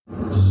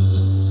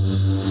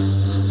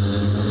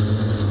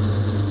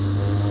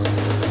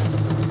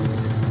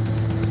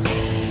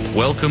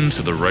Welcome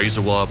to the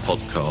Razorwire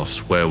podcast,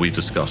 where we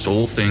discuss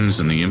all things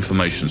in the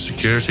information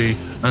security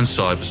and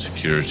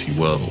cybersecurity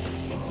world.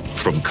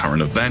 From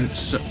current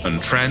events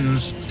and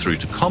trends through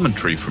to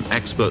commentary from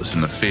experts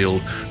in the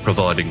field,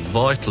 providing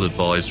vital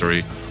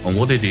advisory on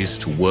what it is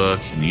to work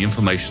in the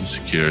information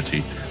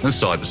security and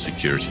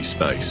cybersecurity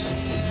space.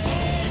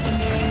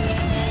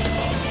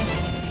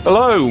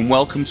 Hello and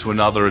welcome to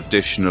another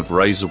edition of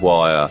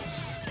Razorwire.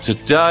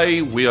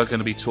 Today we are going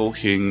to be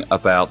talking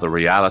about the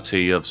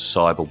reality of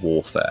cyber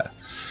warfare.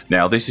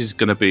 Now this is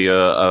going to be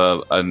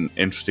an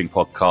interesting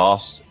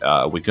podcast.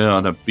 We're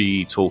going to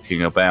be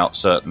talking about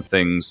certain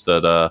things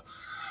that are,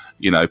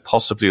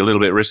 possibly a little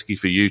bit risky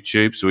for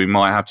YouTube, so we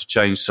might have to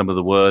change some of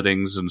the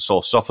wordings and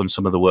sort of soften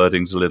some of the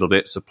wordings a little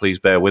bit, so please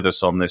bear with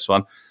us on this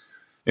one.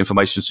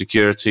 Information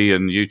security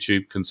and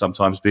YouTube can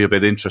sometimes be a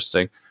bit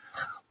interesting.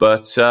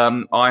 But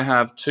I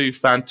have two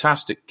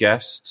fantastic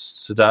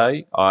guests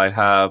today. I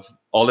have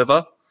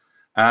Oliver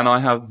and I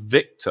have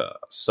Victor.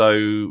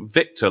 So,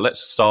 Victor, let's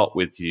start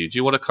with you. Do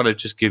you want to kind of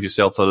just give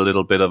yourself a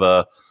little bit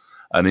of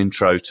an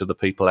intro to the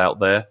people out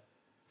there?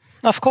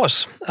 Of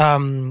course. Well,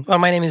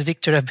 my name is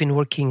Victor. I've been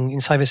working in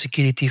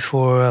cybersecurity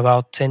for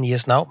about 10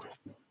 years now.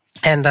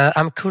 And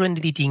I'm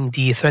currently leading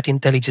the threat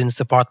intelligence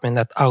department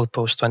at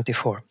Outpost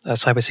 24, a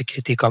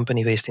cybersecurity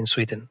company based in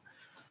Sweden.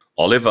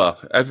 Oliver,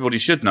 everybody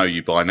should know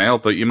you by now,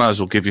 but you might as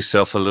well give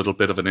yourself a little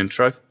bit of an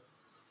intro.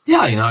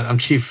 Yeah, I'm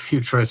chief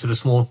futurist at a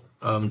small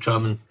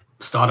German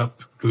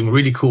startup doing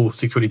really cool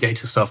security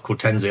data stuff called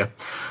Tenzia.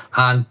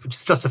 And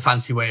it's just a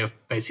fancy way of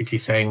basically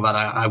saying that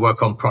I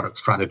work on product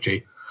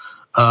strategy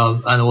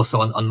and also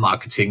on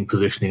marketing,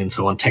 positioning, and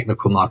so on,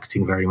 technical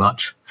marketing very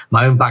much.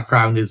 My own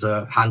background is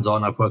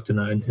hands-on. I've worked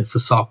for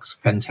SOX,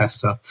 pen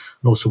tester,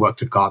 and also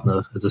worked at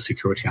Gartner as a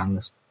security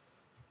analyst.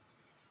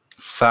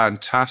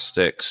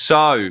 Fantastic.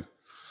 So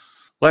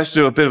let's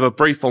do a bit of a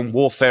brief on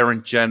warfare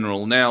in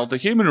general. Now, the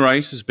human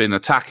race has been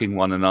attacking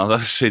one another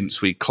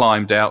since we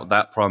climbed out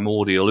that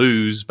primordial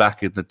ooze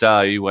back in the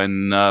day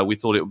when we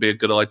thought it would be a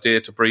good idea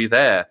to breathe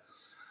air.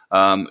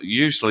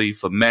 Usually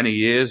for many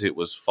years, it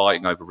was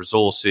fighting over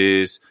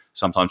resources,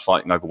 sometimes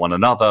fighting over one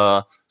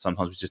another.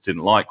 Sometimes we just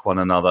didn't like one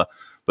another.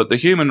 But the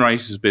human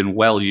race has been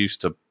well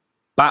used to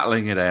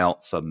battling it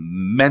out for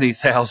many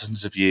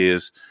thousands of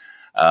years.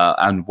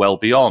 And well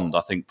beyond.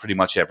 I think pretty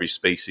much every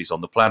species on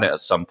the planet at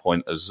some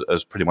point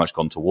has pretty much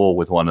gone to war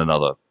with one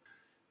another.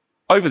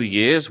 Over the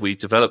years, we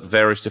developed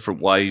various different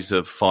ways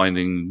of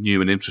finding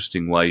new and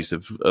interesting ways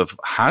of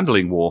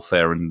handling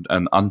warfare and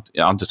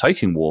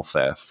undertaking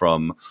warfare,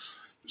 from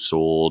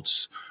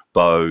swords,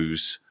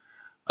 bows,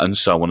 and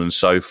so on and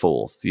so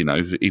forth.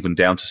 Even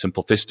down to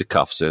simple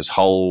fisticuffs. There's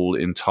whole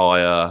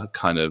entire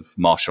kind of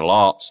martial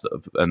arts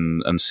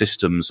and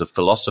systems of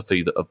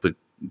philosophy that have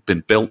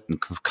been built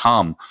and have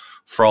come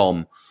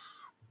from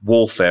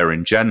warfare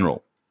in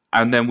general.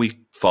 And then we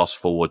fast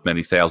forward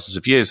many thousands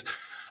of years,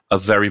 a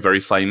very, very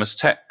famous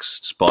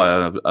text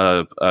by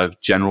a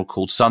general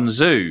called Sun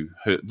Tzu,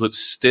 that's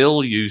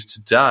still used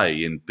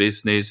today in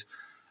business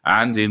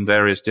and in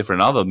various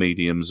different other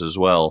mediums as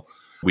well.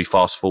 We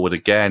fast forward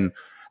again,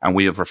 and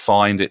we have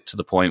refined it to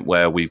the point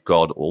where we've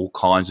got all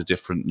kinds of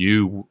different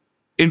new,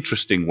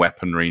 interesting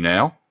weaponry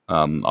now.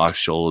 I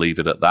shall leave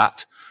it at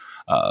that.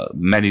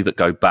 Many that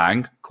go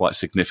bang quite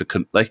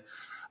significantly.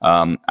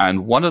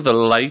 And one of the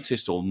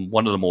latest, or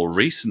one of the more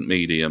recent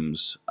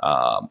mediums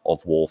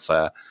of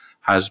warfare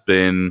has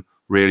been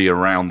really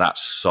around that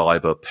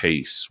cyber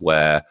piece,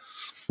 where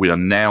we are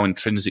now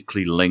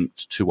intrinsically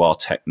linked to our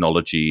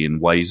technology in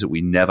ways that we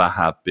never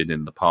have been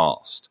in the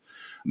past.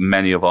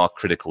 Many of our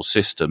critical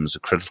systems,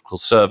 critical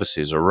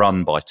services are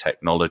run by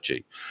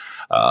technology.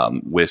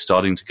 We're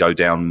starting to go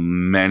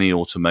down many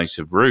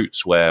automated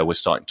routes where we're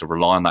starting to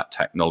rely on that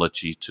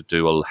technology to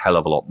do a hell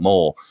of a lot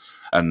more.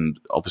 And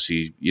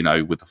obviously,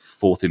 with the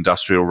fourth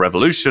industrial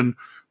revolution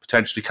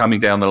potentially coming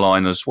down the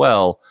line as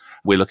well,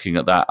 we're looking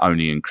at that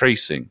only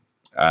increasing.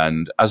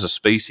 And as a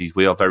species,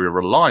 we are very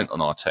reliant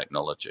on our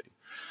technology.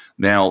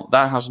 Now,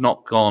 that has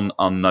not gone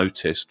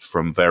unnoticed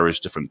from various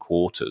different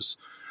quarters.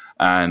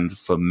 And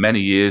for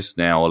many years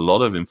now, a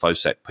lot of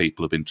InfoSec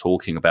people have been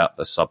talking about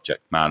the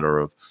subject matter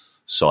of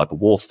cyber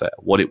warfare,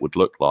 what it would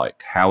look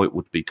like, how it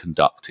would be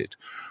conducted,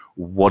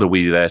 what are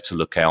we there to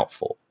look out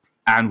for.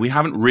 And we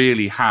haven't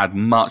really had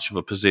much of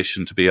a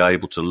position to be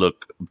able to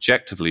look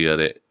objectively at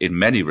it in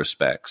many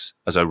respects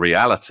as a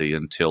reality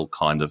until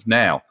kind of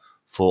now,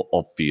 for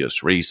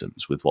obvious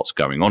reasons with what's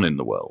going on in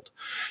the world.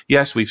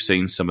 Yes, we've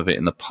seen some of it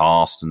in the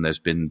past, and there's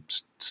been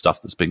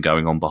stuff that's been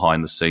going on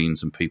behind the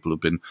scenes, and people have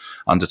been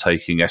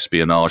undertaking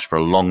espionage for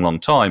a long, long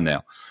time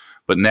now.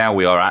 But now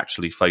we are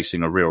actually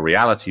facing a real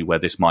reality where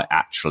this might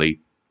actually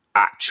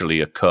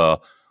occur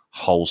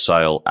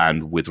wholesale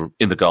and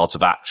in regards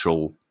of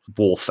actual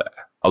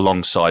warfare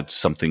alongside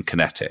something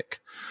kinetic.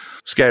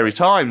 Scary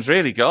times,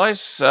 really,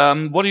 guys.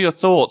 What are your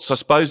thoughts? I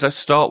suppose let's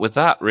start with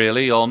that,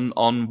 really,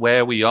 on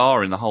where we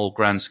are in the whole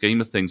grand scheme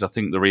of things. I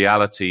think the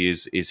reality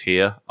is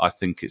here. I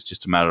think it's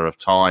just a matter of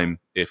time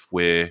if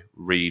we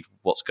read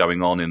what's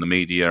going on in the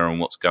media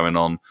and what's going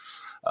on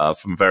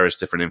from various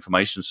different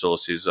information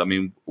sources. I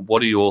mean,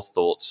 what are your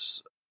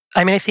thoughts?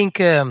 I mean, I think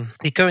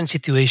the current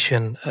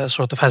situation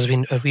sort of has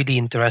been a really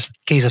interesting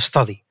case of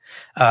study.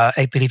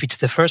 I believe it's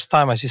the first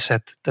time, as you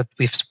said, that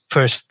we've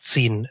first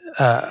seen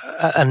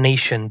a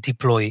nation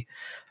deploy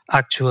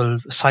actual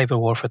cyber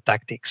warfare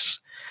tactics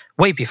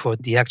way before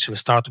the actual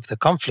start of the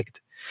conflict.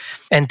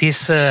 And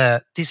this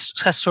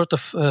has sort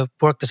of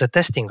worked as a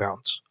testing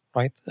grounds,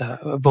 right?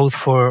 Both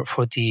for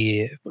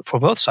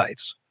both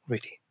sides,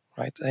 really.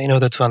 Right, in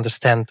order to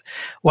understand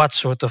what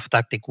sort of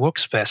tactic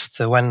works best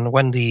when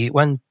the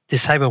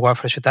cyber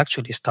warfare should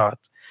actually start,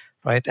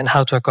 right, and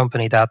how to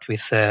accompany that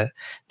with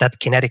that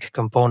kinetic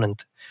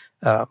component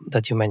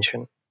that you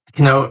mentioned.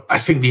 I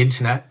think the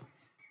internet,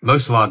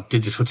 most of our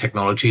digital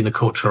technology and the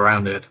culture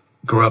around it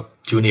grew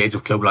up during the age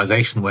of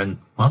globalization when,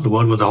 well, the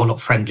world was a whole lot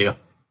friendlier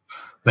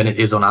than it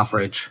is on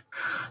average.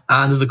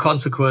 And as a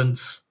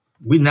consequence,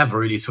 we never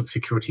really took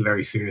security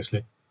very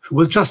seriously. It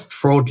was just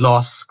fraud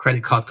loss,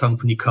 credit card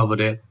company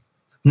covered it.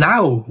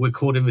 Now we're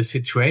caught in this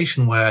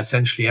situation where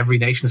essentially every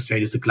nation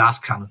state is a glass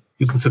cannon.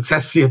 You can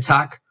successfully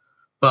attack,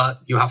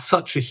 but you have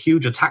such a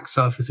huge attack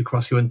surface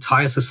across your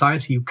entire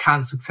society, you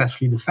can't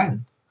successfully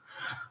defend.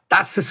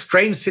 That's a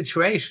strange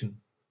situation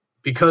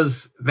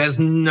because there's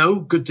no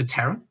good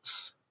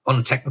deterrence on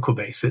a technical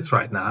basis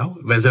right now.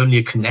 There's only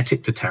a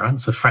kinetic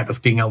deterrence, a threat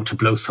of being able to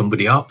blow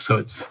somebody up. So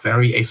it's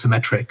very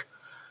asymmetric.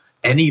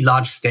 Any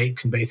large state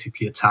can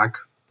basically attack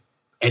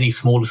any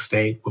smaller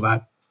state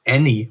without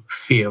any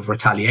fear of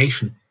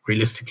retaliation,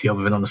 realistically,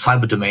 other than on the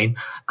cyber domain.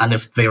 And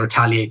if they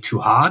retaliate too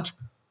hard,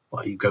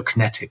 well, you go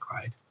kinetic,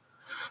 right?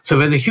 So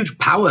there's a huge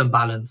power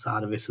imbalance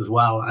out of this as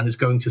well, and it's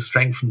going to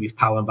strengthen these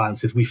power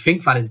imbalances. We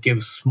think that it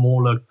gives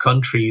smaller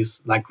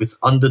countries like this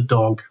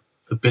underdog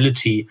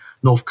ability.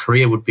 North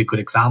Korea would be a good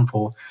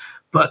example,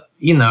 but,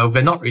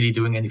 they're not really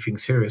doing anything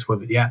serious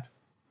with it yet.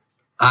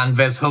 And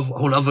there's a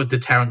whole other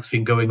deterrence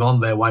thing going on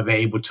there, why they're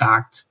able to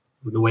act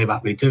the way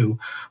that they do.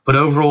 But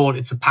overall,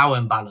 it's a power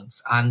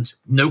imbalance, and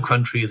no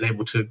country is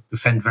able to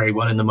defend very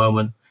well in the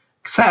moment,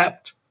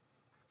 except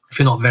if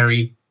you're not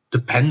very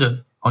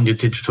dependent on your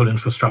digital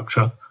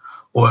infrastructure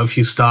or if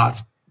you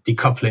start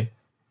decoupling.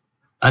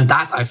 And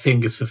that, I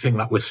think, is the thing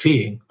that we're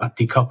seeing, that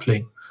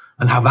decoupling.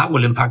 And how that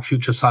will impact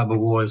future cyber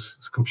wars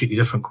is a completely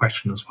different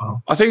question as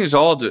well. I think it's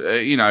odd,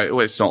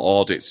 it's not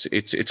odd,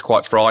 it's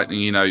quite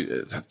frightening,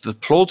 the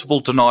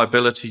plausible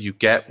deniability you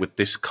get with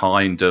this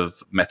kind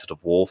of method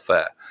of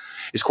warfare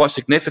is quite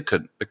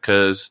significant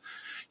because,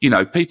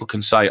 people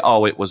can say,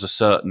 oh, it was a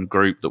certain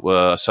group that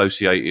were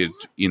associated,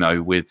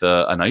 with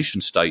a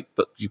nation state,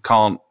 but you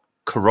can't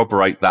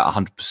corroborate that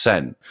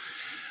 100%.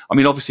 I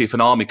mean, obviously, if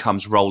an army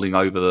comes rolling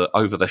over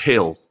the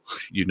hill,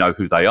 you know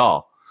who they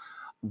are.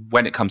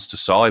 When it comes to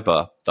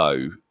cyber,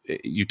 though,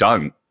 you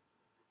don't.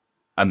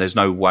 And there's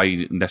no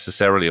way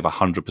necessarily of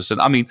 100%.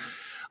 I mean,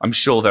 I'm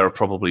sure there are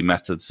probably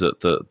methods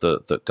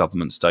that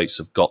government states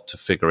have got to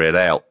figure it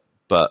out.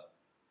 But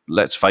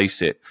let's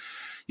face it,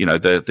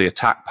 the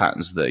attack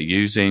patterns that they're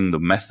using, the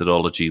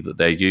methodology that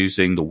they're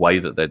using, the way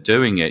that they're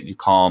doing it, you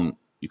can't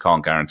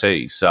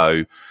guarantee.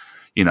 So,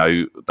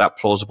 that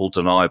plausible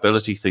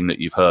deniability thing that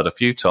you've heard a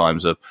few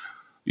times of,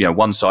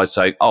 one side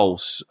say, oh,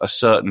 a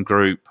certain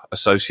group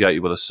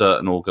associated with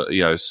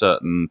a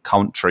certain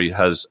country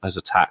has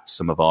attacked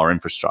some of our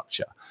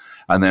infrastructure.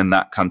 And then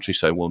that country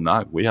say, well,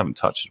 no, we haven't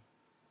touched,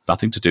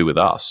 nothing to do with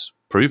us.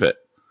 Prove it.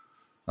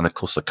 And of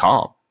course they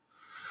can't.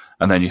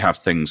 And then you have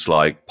things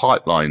like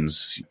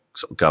pipelines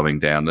sort of going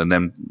down. And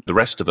then the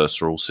rest of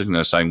us are all sitting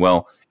there saying,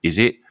 well, is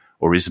it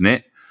or isn't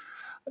it?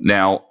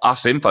 Now,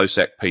 us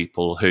InfoSec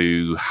people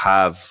who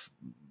have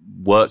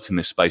worked in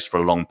this space for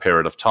a long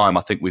period of time,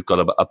 I think we've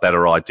got a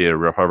better idea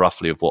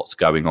roughly of what's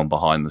going on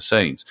behind the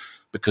scenes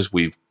because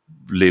we've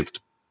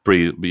lived,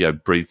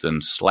 breathed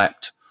and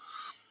slept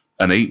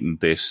and eaten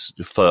this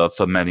for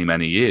many,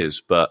 many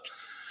years. But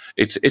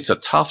it's a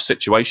tough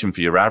situation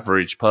for your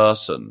average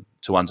person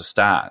to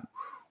understand.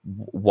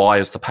 Why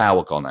has the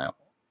power gone out?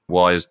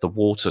 Why has the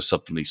water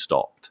suddenly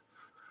stopped?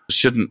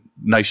 Shouldn't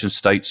nation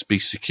states be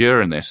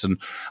secure in this?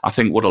 And I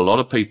think what a lot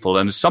of people,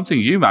 and it's something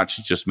you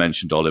actually just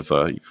mentioned,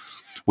 Oliver,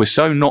 we're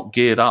so not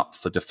geared up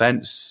for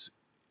defense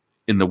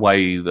in the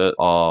way that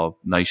our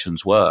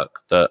nations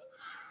work,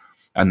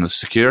 and the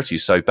security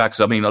is so bad.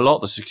 Because, I mean, a lot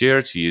of the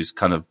security is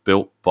kind of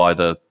built by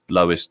the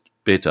lowest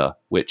bidder,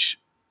 which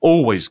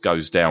always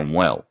goes down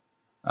well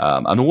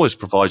and always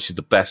provides you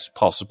the best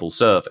possible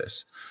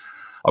service.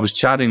 I was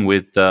chatting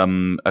with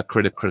a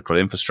critical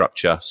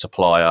infrastructure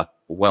supplier,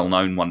 a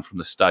well-known one from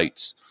the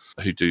States,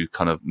 who do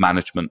kind of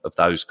management of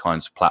those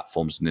kinds of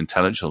platforms and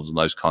intelligence on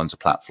those kinds of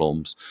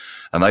platforms.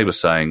 And they were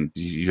saying,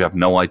 you have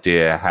no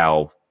idea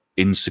how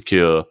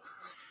insecure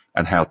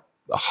and how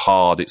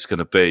hard it's going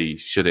to be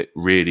should it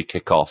really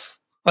kick off.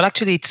 Well,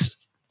 actually, it's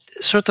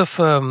sort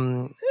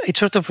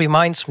of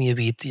reminds me a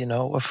bit,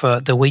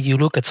 of the way you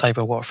look at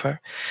cyber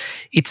warfare.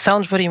 It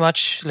sounds very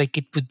much like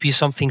it would be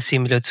something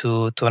similar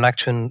to an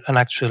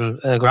actual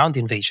ground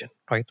invasion,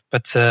 right?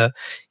 But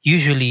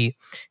usually,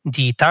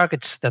 the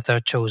targets that are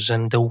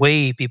chosen, the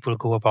way people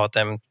go about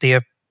them, they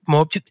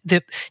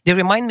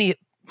remind me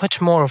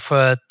much more of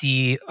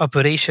the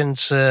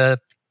operations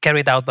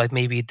carried out by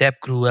maybe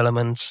DebGRU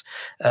elements,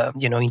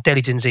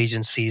 intelligence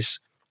agencies.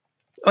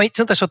 It's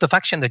not a sort of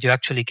action that you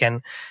actually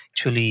can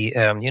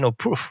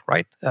prove,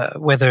 right?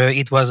 Whether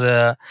it was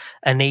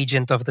an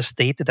agent of the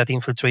state that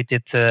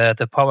infiltrated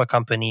the power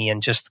company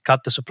and just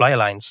cut the supply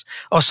lines,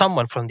 or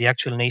someone from the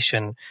actual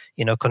nation,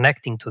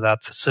 connecting to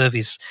that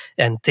service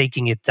and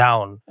taking it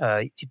down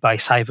by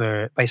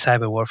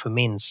cyber warfare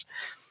means.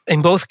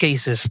 In both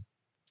cases,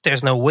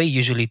 there's no way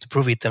usually to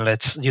prove it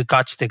unless you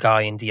catch the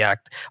guy in the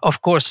act.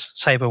 Of course,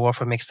 cyber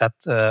warfare makes that,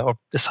 or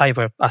the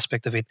cyber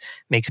aspect of it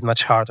makes it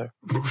much harder.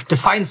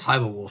 Define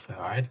cyber warfare,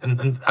 right?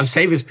 And I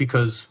say this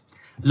because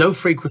low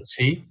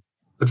frequency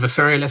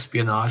adversarial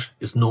espionage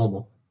is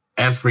normal.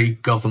 Every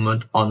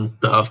government on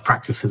the earth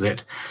practices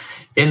it.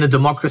 In a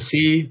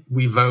democracy,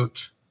 we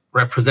vote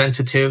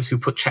representatives who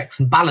put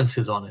checks and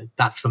balances on it.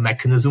 That's the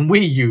mechanism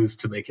we use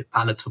to make it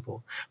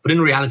palatable. But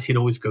in reality, it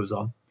always goes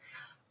on.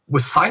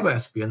 With cyber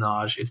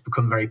espionage, it's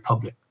become very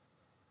public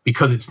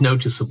because it's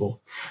noticeable.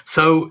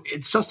 So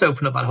it's just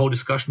opened up that whole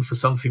discussion for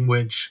something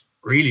which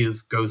really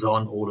goes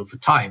on all of the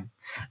time.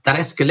 That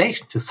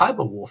escalation to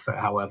cyber warfare,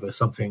 however, is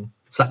something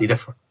slightly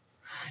different.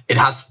 It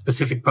has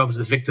specific purposes.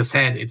 As Victor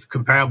said, it's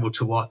comparable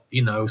to what,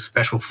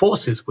 special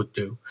forces would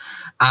do.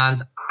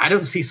 And I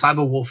don't see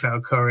cyber warfare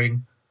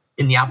occurring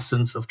in the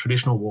absence of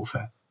traditional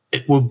warfare.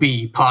 It will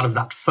be part of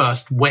that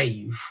first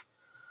wave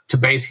to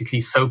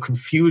basically sow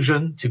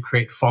confusion, to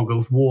create fog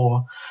of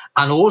war,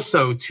 and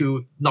also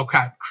to knock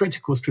out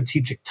critical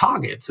strategic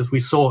targets, as we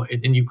saw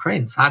in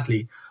Ukraine,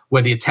 sadly,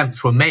 where the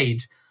attempts were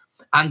made.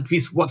 And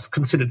what's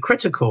considered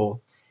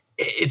critical,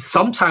 it's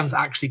sometimes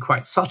actually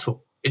quite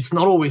subtle. It's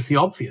not always the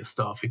obvious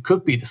stuff. It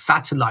could be the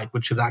satellite,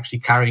 which is actually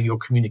carrying your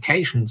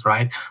communications,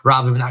 right?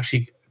 Rather than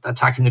actually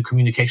attacking the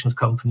communications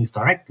companies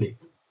directly.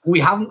 We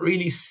haven't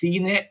really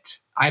seen it,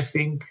 I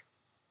think,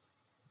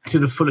 to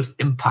the fullest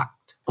impact.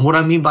 And what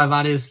I mean by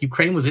that is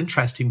Ukraine was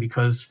interesting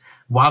because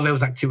while there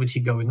was activity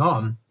going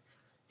on,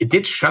 it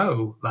did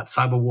show that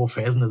cyber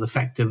warfare isn't as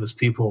effective as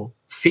people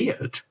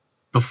feared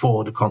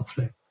before the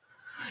conflict.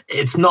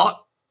 It's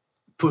not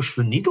pushed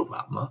the needle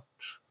that much.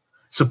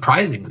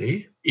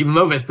 Surprisingly, even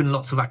though there's been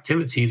lots of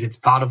activities, it's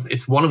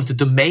one of the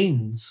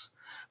domains,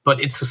 but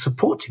it's a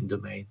supporting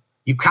domain.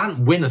 You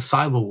can't win a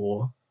cyber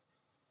war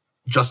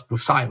just with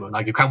cyber.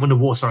 Like you can't win a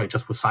war,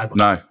 just with cyber.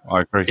 No,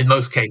 I agree. In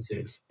most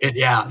cases.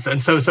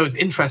 So it's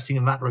interesting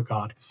in that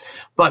regard.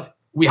 But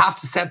we have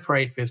to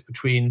separate this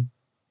between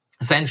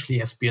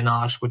essentially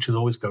espionage, which is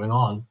always going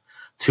on,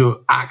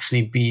 to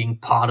actually being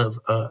part of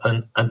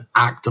an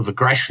act of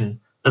aggression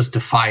as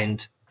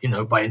defined,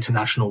 by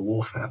international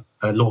warfare,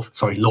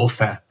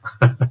 lawfare.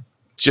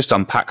 Just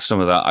unpack some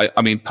of that.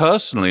 I mean,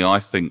 personally, I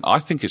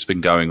think it's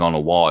been going on a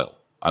while.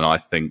 And I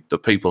think that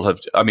people have,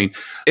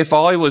 if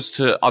I was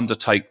to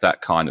undertake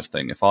that kind of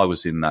thing, if I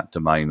was in that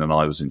domain and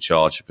I was in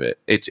charge of it,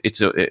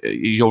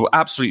 you're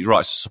absolutely right.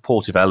 It's a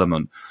supportive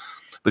element,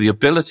 but the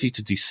ability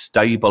to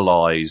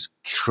destabilize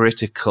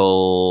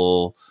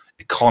critical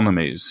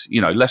economies,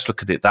 let's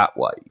look at it that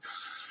way.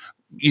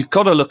 You've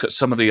got to look at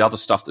some of the other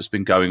stuff that's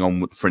been going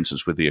on, for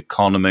instance, with the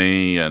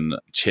economy and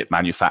chip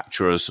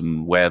manufacturers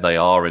and where they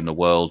are in the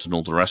world and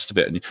all the rest of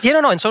it.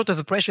 And sort of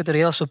the pressure that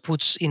it also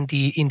puts in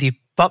the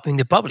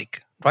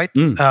public, right?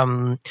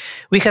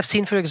 We have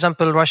seen, for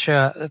example,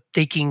 Russia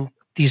taking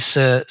these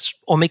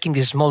or making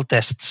these small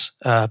tests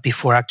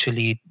before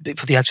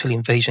the actual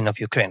invasion of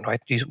Ukraine, right?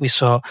 We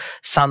saw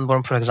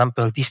Sanborn, for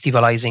example,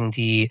 destabilizing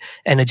the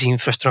energy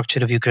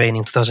infrastructure of Ukraine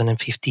in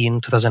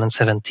 2015,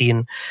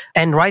 2017,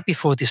 and right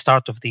before the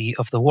start of the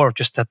war,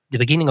 just at the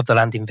beginning of the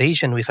land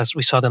invasion, we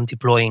saw them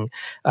deploying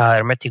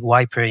hermetic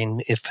wiper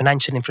in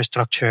financial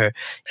infrastructure,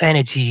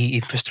 energy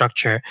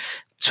infrastructure,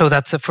 so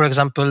that, for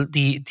example,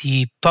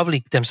 the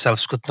public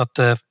themselves could not,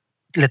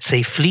 let's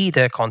say, flee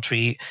their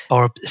country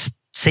or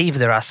save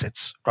their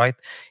assets, right?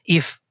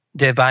 If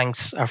the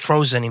banks are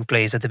frozen in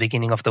place at the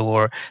beginning of the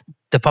war,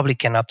 the public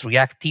cannot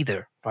react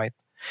either, right?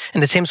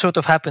 And the same sort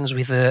of happens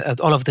with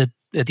all of the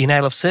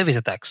denial of service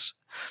attacks.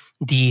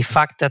 The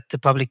fact that the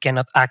public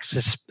cannot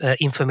access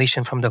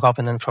information from the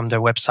government from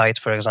their website,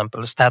 for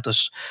example,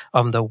 status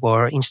of the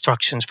war,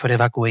 instructions for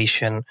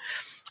evacuation,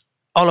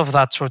 all of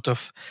that sort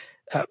of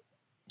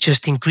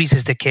just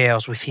increases the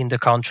chaos within the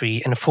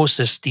country and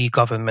forces the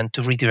government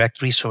to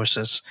redirect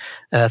resources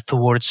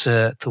towards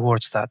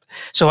that.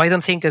 So I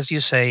don't think, as you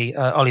say,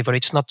 Oliver,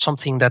 it's not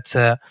something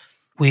that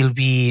will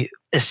be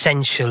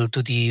essential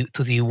to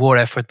the war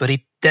effort, but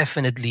it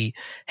definitely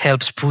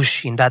helps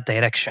push in that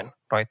direction,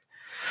 right?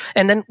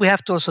 And then we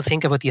have to also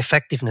think about the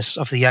effectiveness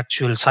of the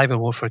actual cyber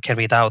warfare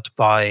carried out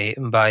by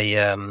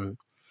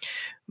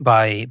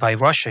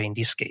Russia in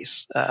this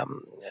case.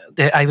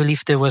 I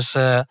believe there was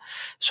a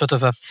sort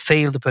of a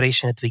failed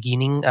operation at the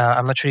beginning.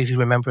 I'm not sure if you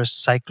remember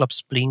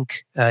Cyclops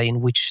Blink,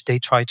 in which they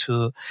tried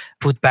to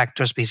put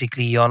backdoors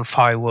basically on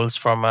firewalls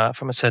from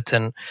a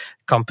certain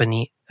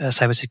company, a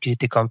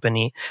cybersecurity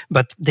company,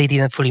 but they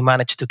didn't fully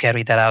manage to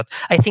carry that out.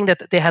 I think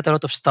that they had a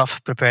lot of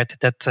stuff prepared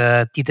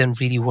that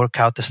didn't really work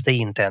out as they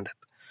intended,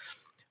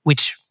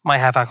 which might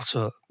have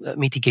also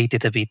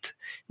mitigated a bit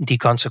the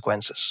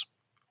consequences.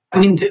 I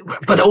mean,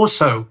 but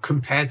also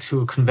compared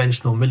to a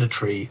conventional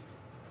military,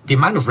 the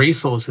amount of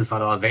resources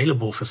that are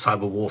available for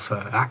cyber warfare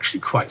are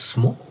actually quite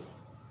small.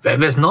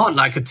 There's not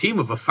like a team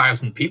of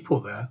 1,000 people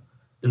there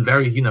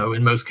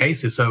in most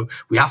cases. So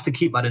we have to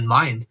keep that in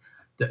mind.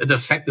 The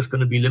effect is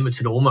going to be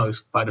limited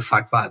almost by the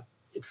fact that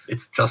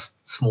it's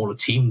just smaller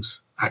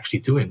teams actually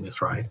doing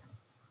this, right?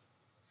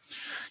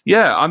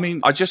 Yeah, I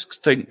mean, I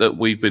just think that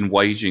we've been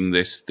waging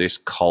this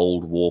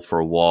Cold War for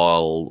a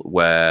while,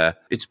 where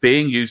it's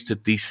being used to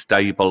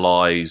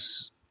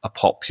destabilize a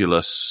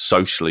populace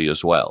socially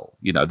as well.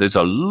 There's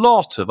a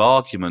lot of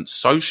arguments,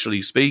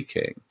 socially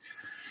speaking,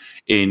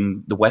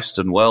 in the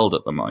Western world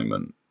at the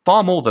moment.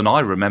 Far more than I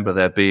remember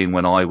there being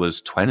when I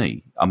was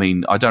 20. I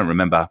mean, I don't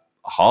remember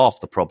half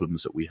the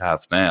problems that we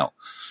have now.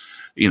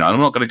 I'm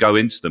not going to go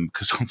into them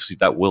because obviously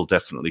that will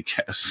definitely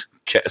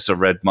get us a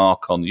red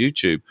mark on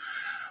YouTube.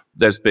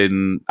 There's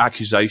been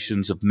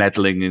accusations of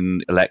meddling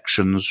in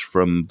elections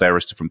from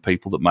various different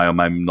people that may or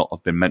may not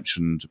have been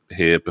mentioned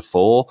here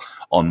before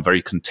on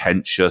very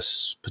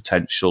contentious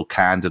potential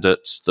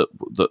candidates that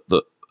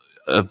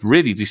have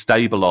really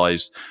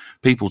destabilized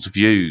people's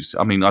views.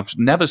 I mean, I've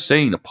never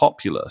seen a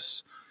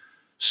populace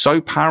so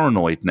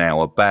paranoid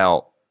now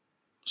about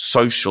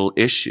social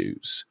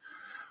issues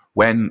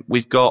when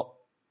we've got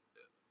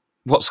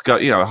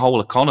a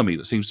whole economy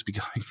that seems to be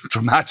going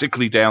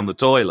dramatically down the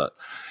toilet,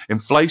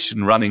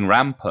 inflation running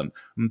rampant,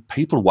 and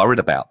people worried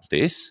about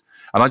this.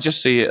 And I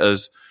just see it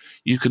as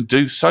you can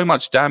do so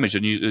much damage.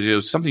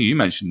 And something you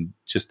mentioned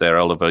just there,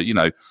 Oliver,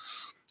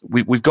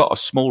 we've got a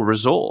small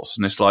resource,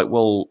 and it's like,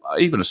 well,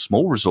 even a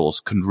small resource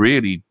can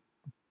really,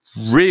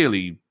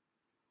 really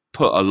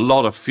put a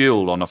lot of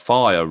fuel on a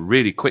fire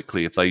really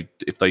quickly if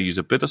they use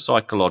a bit of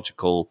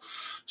psychological,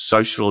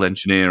 social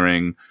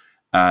engineering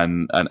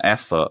and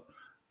effort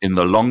in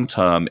the long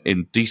term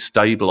in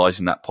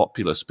destabilizing that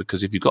populace.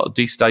 Because if you've got a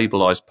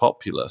destabilized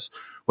populace,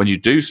 when you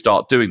do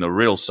start doing the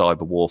real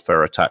cyber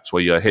warfare attacks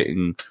where you're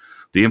hitting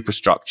the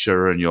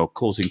infrastructure and you're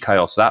causing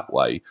chaos that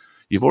way,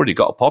 you've already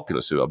got a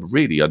populace who are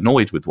really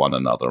annoyed with one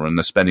another and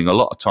they're spending a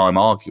lot of time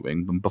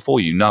arguing. And before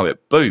you know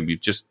it, boom,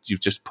 you've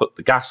just put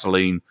the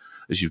gasoline,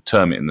 as you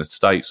term it in the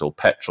States, or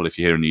petrol if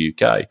you're here in the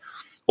UK,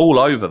 all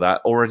over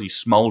that already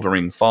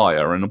smouldering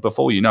fire. And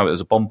before you know it,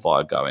 there's a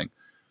bonfire going.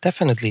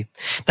 Definitely.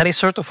 That is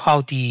sort of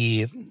how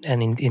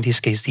in this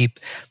case, the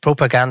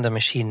propaganda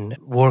machine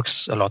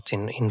works a lot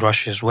in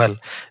Russia as well.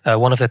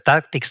 One of the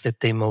tactics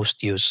that they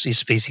most use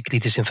is basically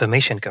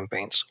disinformation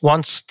campaigns.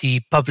 Once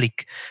the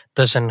public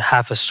doesn't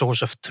have a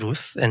source of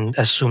truth and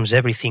assumes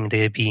everything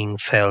they're being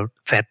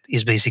fed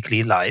is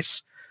basically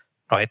lies,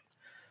 right?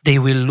 They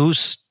will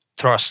lose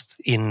trust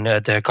in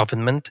their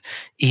government,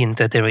 in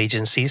their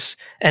agencies,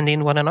 and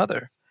in one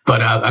another.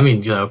 But I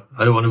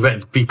don't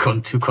want to be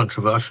too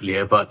controversial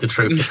here, but the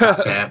truth is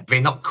that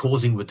they're not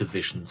causing the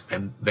divisions;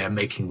 they're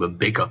making them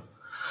bigger,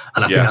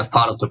 and I think that's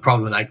part of the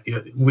problem. Like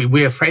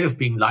we're afraid of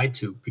being lied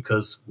to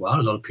because, well,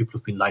 a lot of people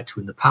have been lied to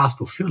in the past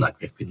or feel like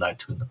they've been lied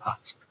to in the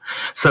past,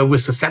 so we're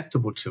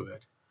susceptible to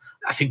it.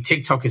 I think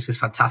TikTok is this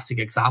fantastic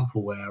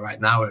example where right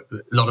now a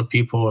lot of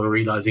people are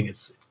realizing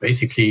it's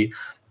basically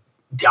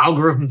the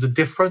algorithms are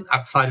different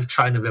outside of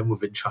China than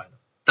within China.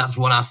 That's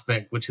one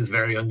aspect which is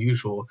very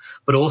unusual,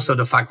 but also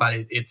the fact that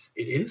it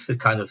is a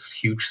kind of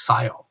huge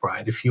psyop,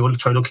 right? If you're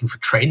looking for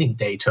training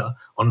data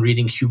on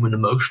reading human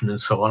emotion and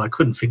so on, I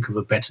couldn't think of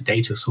a better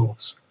data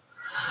source.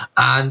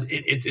 And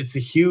it's a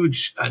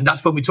huge, and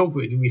that's when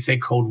we say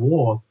Cold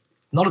War,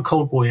 not a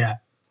Cold War yet.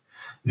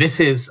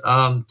 This is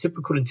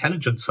typical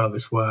intelligence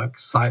service work,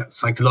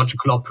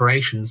 psychological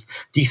operations,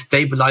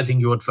 destabilizing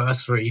your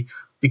adversary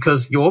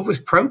because you're always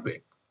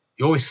probing.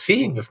 You're always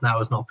seeing if now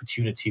is an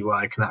opportunity where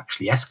I can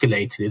actually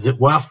escalate it. Is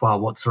it worthwhile?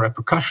 What's the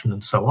repercussion?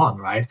 And so on,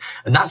 right?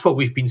 And that's what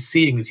we've been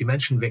seeing, as you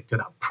mentioned, Victor,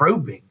 that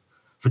probing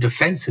for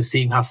defense is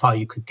seeing how far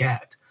you could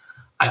get.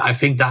 I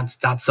think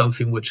that's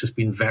something which has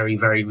been very,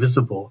 very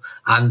visible.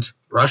 And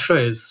Russia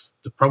is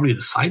probably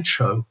the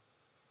sideshow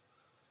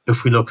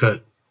if we look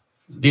at,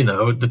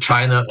 the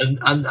China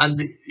and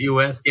the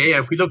US. Yeah,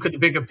 if we look at the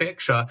bigger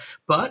picture,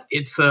 but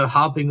it's a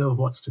harbinger of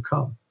what's to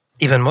come.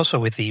 Even more so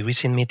with the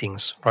recent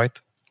meetings, right?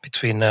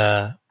 Between,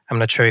 I'm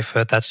not sure if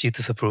that's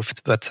YouTube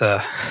approved, but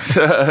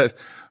to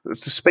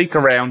speak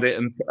around it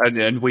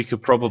and we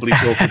could probably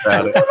talk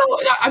about it.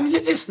 No, I mean,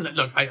 listen,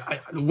 look,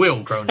 we're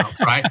all grown up,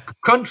 right?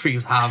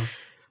 Countries have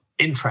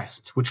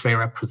interests which they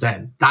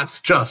represent.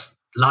 That's just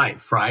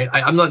life, right?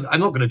 I'm not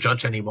going to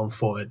judge anyone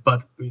for it,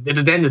 but at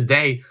the end of the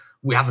day,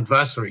 we have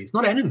adversaries,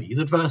 not enemies,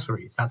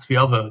 adversaries. That's the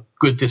other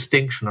good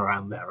distinction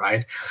around there,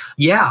 right?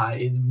 Yeah,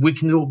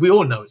 we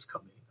all know it's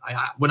coming.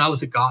 When I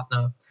was at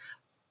Gartner,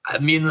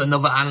 me and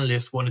another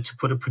analyst wanted to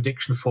put a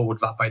prediction forward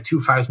that by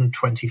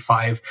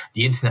 2025,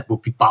 the internet will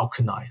be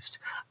balkanized.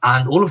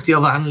 And all of the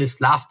other analysts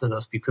laughed at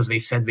us because they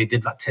said they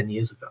did that 10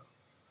 years ago.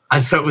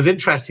 And so it was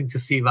interesting to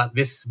see that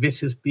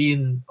this has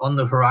been on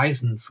the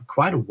horizon for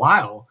quite a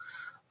while.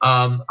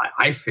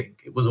 I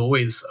think it was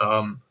always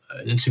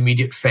an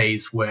intermediate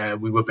phase where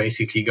we were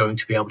basically going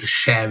to be able to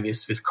share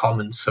this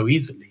commons so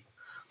easily.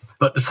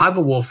 But the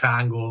cyber warfare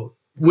angle,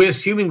 we're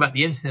assuming that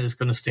the internet is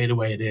going to stay the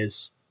way it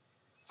is.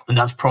 And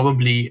that's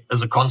probably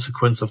as a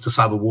consequence of the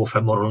cyber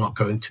warfare model not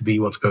going to be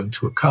what's going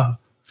to occur.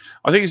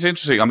 I think it's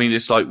interesting. I mean,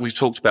 it's like we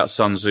talked about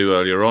Sun Tzu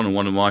earlier on, and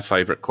one of my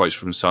favorite quotes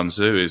from Sun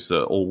Tzu is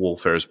that all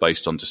warfare is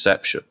based on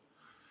deception.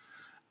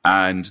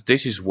 And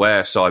this is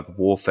where cyber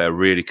warfare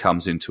really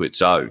comes into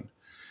its own,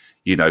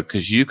 you know,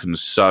 because you can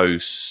sow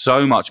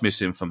so much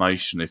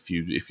misinformation if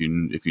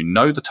you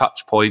know the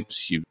touch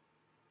points, you've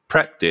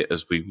prepped it,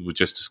 as we were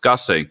just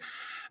discussing,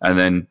 and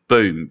then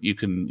boom, you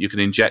can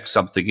inject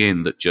something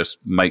in that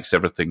just makes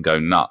everything go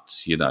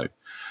nuts, you know.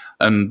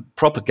 And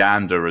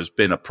propaganda has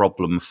been a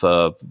problem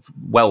for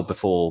well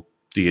before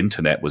the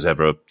internet was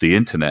ever the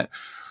internet.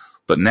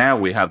 But now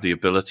we have the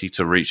ability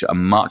to reach a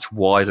much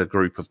wider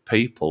group of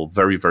people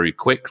very, very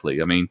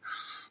quickly. I mean,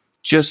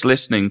 just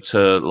listening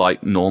to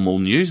like normal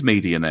news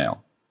media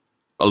now,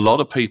 a lot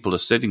of people are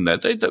sitting there.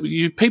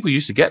 People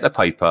used to get their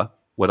paper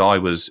when I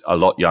was a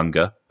lot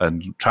younger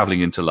and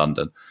traveling into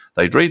London.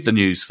 They'd read the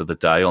news for the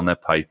day on their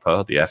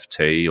paper, the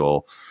FT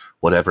or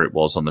whatever it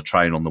was on the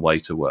train on the way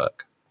to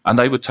work. And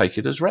they would take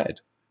it as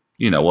read,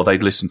 you know, or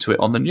they'd listen to it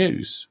on the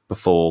news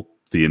before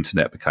the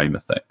internet became a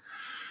thing.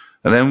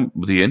 And then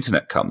the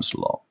internet comes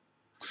along.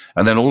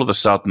 And then all of a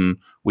sudden,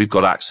 we've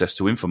got access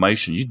to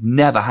information you'd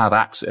never have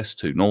access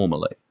to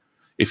normally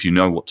if you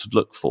know what to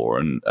look for,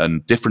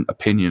 and different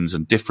opinions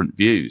and different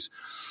views.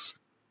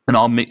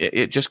 And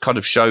it just kind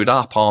of showed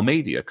up our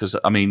media because,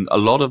 I mean, a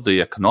lot of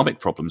the economic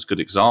problems, good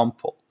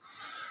example.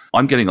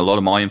 I'm getting a lot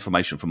of my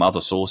information from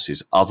other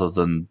sources other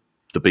than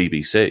the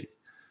BBC.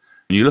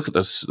 And you look at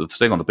the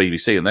thing on the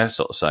BBC and they're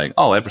sort of saying,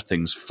 oh,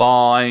 everything's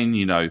fine,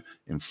 you know,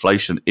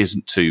 inflation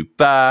isn't too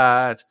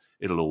bad,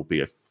 it'll all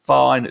be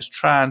fine, it's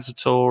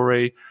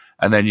transitory.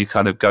 And then you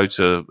kind of go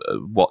to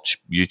watch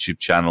YouTube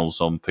channels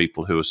on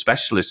people who are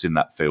specialists in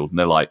that field and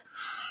they're like,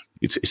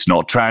 it's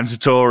not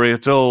transitory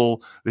at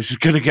all, this is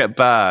going to get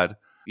bad.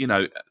 You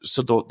know,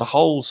 so the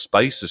whole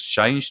space has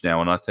changed now,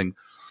 and I think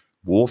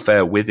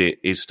warfare with it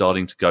is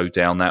starting to go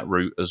down that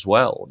route as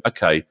well.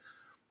 Okay,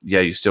 yeah,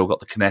 you still got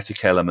the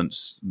kinetic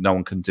elements. No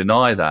one can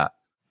deny that.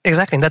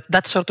 Exactly.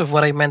 That's sort of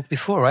what I meant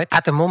before, right?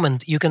 At the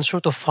moment, you can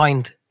sort of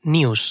find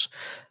news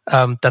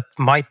that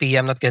might be,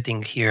 I'm not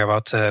getting here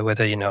about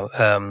whether, you know,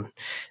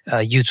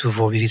 YouTube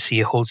or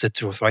BBC holds the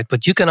truth, right?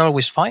 But you can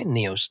always find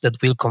news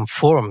that will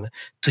conform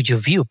to your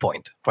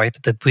viewpoint, right?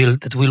 That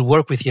will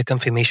work with your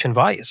confirmation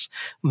bias,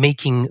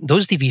 making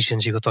those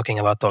divisions you were talking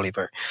about,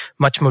 Oliver,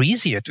 much more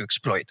easier to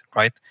exploit,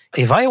 right?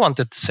 If I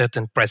wanted a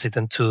certain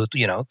president to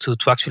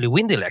actually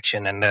win the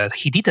election and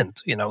he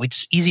didn't, you know,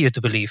 it's easier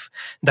to believe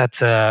that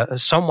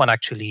someone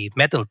actually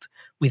meddled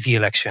with the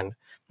election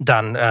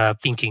than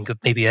thinking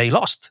that maybe I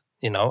lost.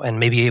 You know, and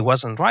maybe it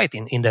wasn't right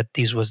in that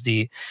this was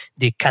the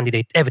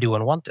candidate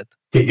everyone wanted.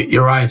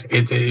 You're right.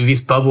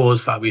 These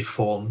bubbles that we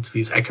formed,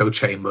 these echo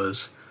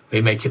chambers,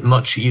 they make it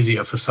much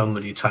easier for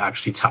somebody to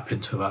actually tap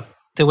into that.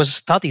 There was a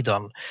study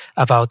done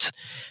about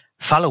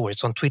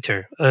followers on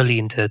Twitter early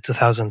in the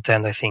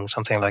 2010, I think,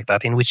 something like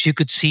that, in which you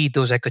could see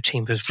those echo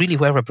chambers really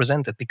well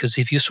represented. Because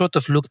if you sort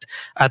of looked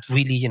at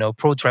really, you know,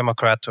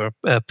 pro-Democrat or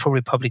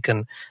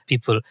pro-Republican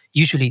people,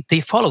 usually they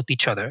followed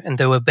each other, and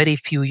there were very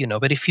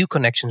few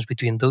connections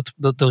between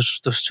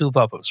those two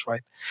bubbles,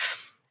 right?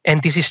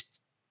 And this is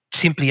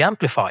simply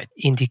amplified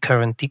in the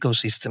current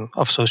ecosystem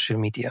of social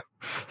media.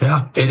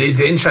 Yeah, it's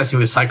interesting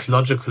with the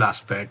psychological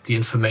aspect, the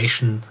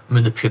information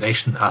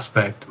manipulation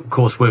aspect. Of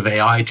course, with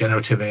AI,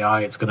 generative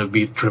AI, it's going to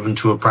be driven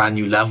to a brand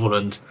new level,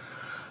 and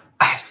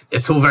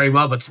it's all very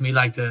well. But to me,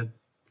 like the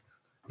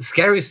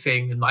scariest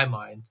thing in my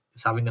mind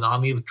is having an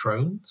army of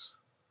drones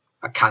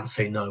that can't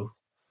say no.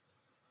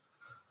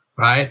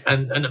 Right.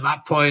 And at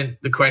that point,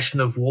 the question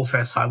of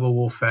warfare, cyber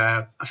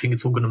warfare, I think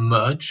it's all going to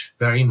merge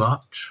very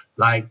much.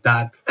 Like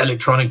that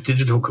electronic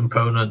digital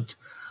component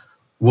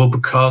will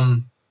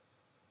become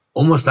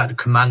almost like the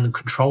command and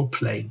control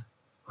plane.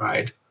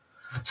 Right.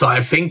 So I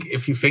think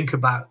if you think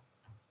about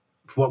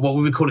what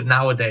we would call it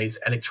nowadays,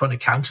 electronic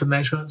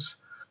countermeasures,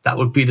 that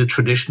would be the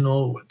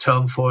traditional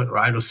term for it,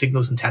 right? Or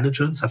signals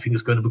intelligence. I think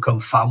it's going to become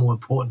far more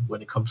important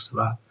when it comes to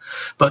that.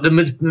 But the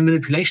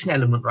manipulation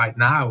element right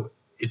now,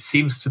 it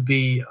seems to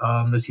be,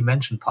 as you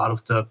mentioned, part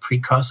of the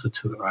precursor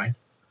to it, right?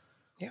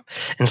 Yeah,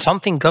 and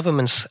something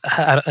governments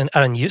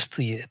aren't used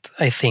to yet,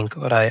 I think,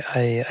 or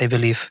I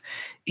believe,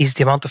 is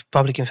the amount of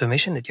public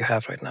information that you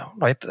have right now,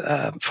 right?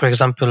 For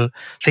example,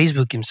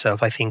 Facebook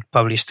himself, I think,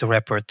 published a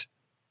report.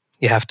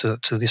 You have to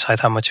decide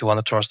how much you want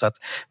to trust that.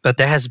 But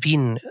there has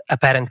been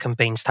apparent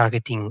campaigns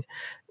targeting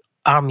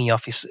army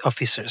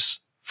officers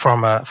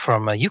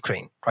from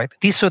Ukraine, right?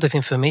 This sort of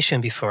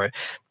information before,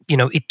 you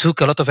know, it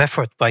took a lot of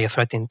effort by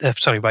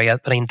an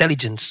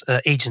intelligence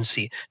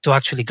agency to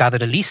actually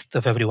gather a list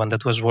of everyone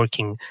that was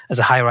working as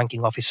a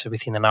high-ranking officer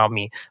within an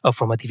army or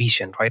from a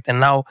division, right? And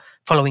now,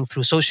 following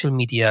through social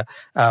media,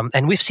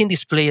 and we've seen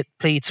this play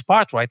its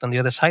part, right, on the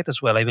other side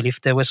as well. I believe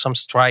there were some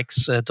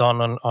strikes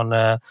done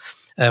on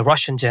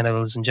Russian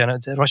generals and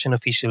Russian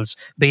officials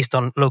based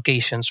on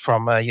locations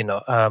from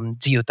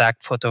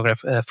geotagged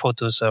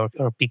photos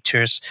or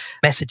pictures,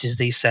 messages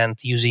they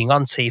sent using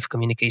unsafe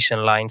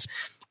communication lines,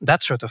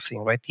 that sort of thing,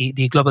 right?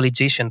 The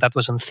globalization that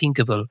was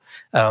unthinkable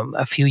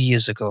a few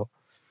years ago.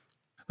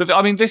 But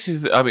I mean,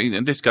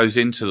 and this goes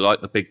into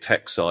like the big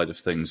tech side of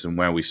things, and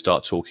where we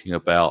start talking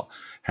about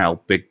how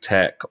big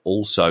tech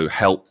also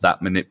helped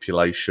that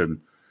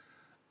manipulation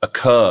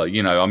occur.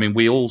 I mean,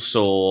 we all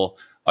saw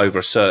over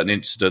a certain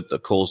incident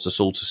that caused us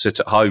all to sit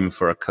at home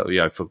for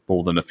for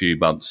more than a few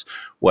months,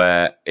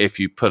 where if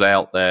you put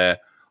out there,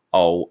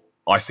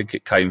 I think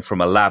it came from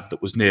a lab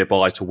that was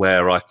nearby to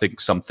where I think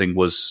something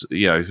was,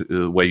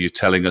 where you're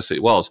telling us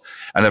it was.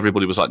 And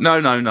everybody was like, no.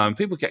 And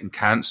people were getting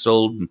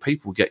cancelled and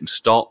people were getting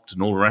stopped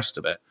and all the rest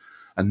of it.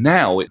 And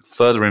now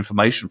further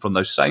information from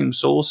those same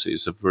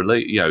sources of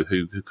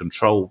who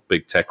control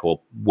big tech or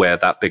where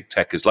that big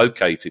tech is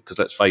located. Because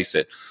let's face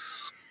it,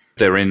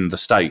 they're in the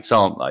States,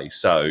 aren't they?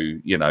 So,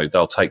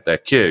 they'll take their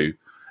cue.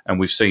 And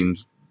we've seen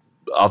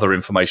other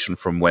information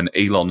from when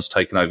Elon's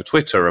taken over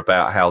Twitter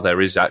about how there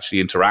is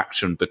actually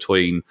interaction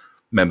between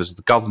members of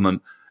the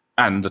government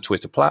and the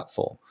Twitter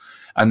platform.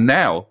 And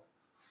now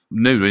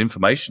new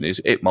information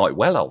is it might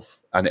well have,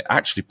 and it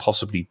actually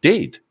possibly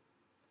did.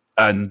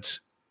 And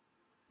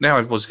now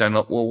everyone's going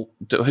like, well,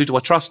 who do I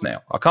trust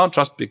now? I can't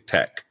trust big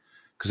tech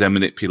because they're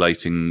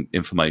manipulating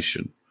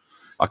information.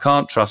 I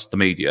can't trust the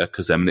media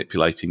because they're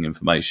manipulating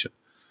information.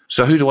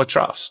 So who do I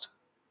trust?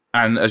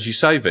 And as you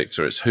say,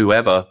 Victor, it's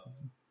whoever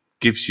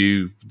gives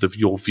you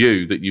your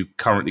view that you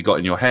currently got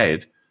in your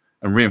head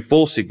and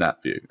reinforcing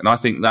that view. And I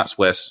think that's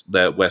where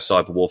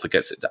cyber warfare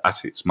gets it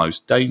at its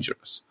most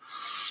dangerous.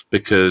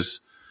 Because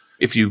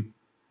if you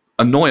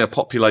annoy a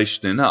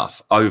population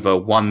enough over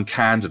one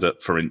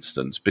candidate, for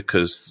instance,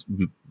 because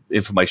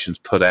information's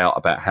put out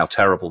about how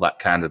terrible that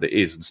candidate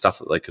is and stuff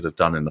that they could have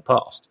done in the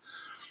past,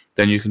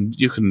 then you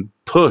can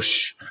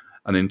push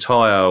an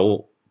entire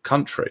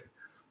country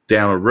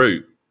down a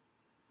route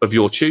of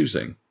your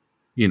choosing.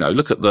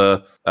 Look at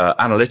the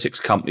analytics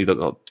company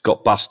that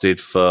got busted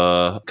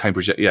for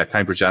Cambridge. Yeah,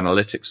 Cambridge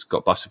Analytics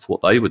got busted for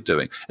what they were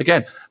doing.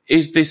 Again,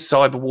 is this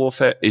cyber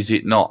warfare? Is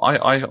it not?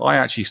 I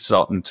actually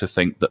starting to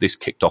think that this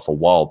kicked off a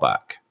while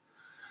back.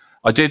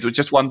 I did,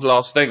 just one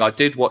last thing. I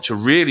did watch a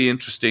really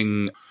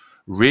interesting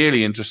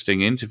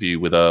interview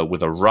with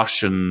a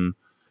Russian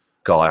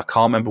guy. I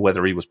can't remember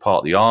whether he was part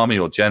of the army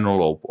or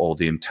general or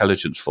the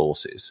intelligence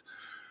forces,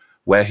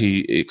 where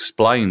he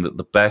explained that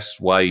the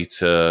best way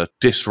to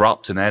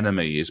disrupt an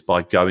enemy is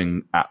by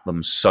going at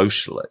them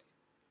socially.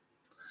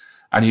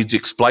 And he'd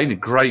explained in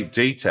great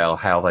detail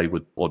how they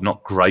would, or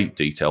not great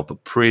detail,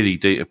 but pretty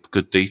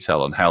good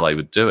detail on how they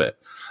would do it.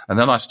 And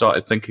then I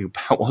started thinking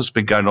about what's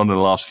been going on in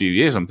the last few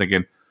years. I'm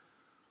thinking,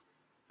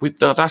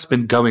 that's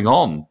been going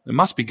on. It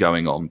must be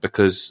going on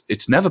because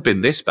it's never been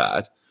this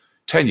bad.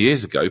 10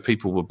 years ago,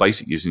 people were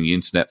basically using the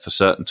internet for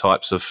certain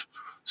types of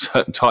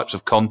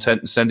content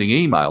and sending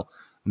email.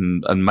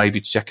 And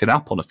maybe checking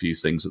up on a few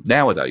things.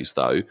 Nowadays,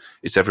 though,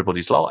 it's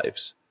everybody's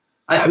lives.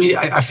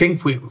 I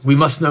think we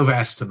mustn't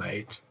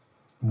overestimate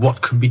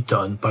what can be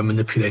done by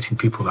manipulating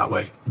people that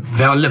way.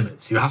 There are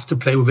limits. You have to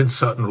play within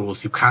certain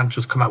rules. You can't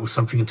just come out with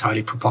something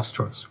entirely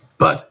preposterous.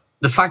 But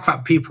the fact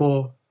that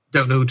people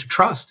don't know who to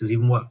trust is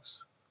even worse.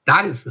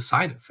 That is the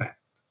side effect.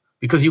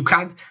 Because you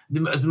can't,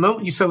 as the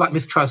moment you sow that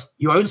mistrust,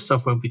 your own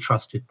stuff won't be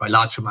trusted by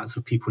large amounts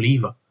of people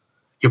either.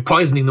 You're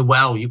poisoning the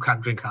well. You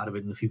can't drink out of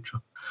it in the future.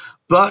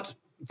 But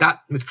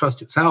that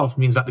mistrust itself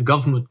means that the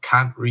government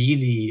can't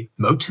really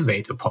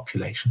motivate a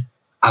population.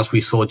 As we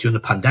saw during the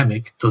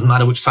pandemic, doesn't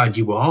matter which side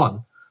you were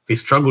on, they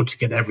struggled to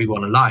get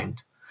everyone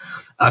aligned.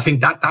 I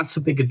think that's a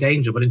bigger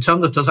danger. But in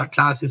terms of is that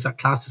class as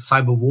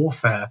cyber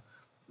warfare?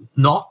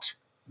 Not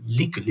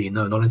legally,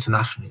 no, not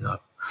internationally, no.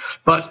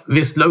 But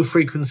this low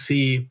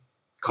frequency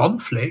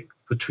conflict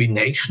between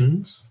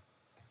nations,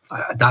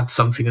 that's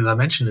something, as I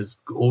mentioned,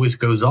 always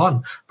goes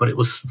on, but it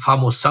was far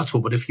more subtle.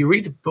 But if you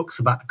read the books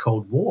about the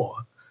Cold War,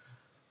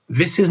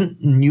 this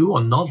isn't new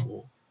or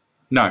novel.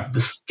 No. The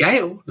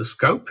scale, the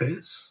scope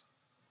is.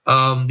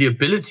 The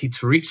ability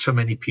to reach so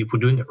many people,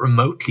 doing it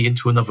remotely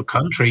into another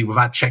country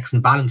without checks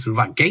and balances,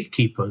 without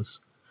gatekeepers,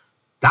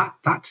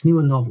 that's new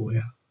and novel,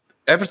 yeah.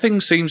 Everything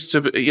seems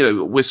to be,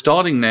 we're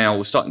starting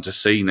to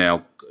see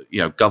now,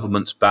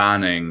 governments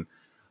banning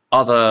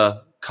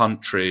other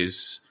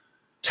countries'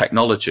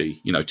 technology,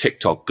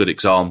 TikTok, good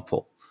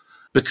example.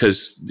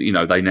 Because,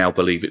 they now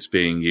believe it's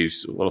being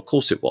used. Well, of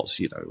course it was,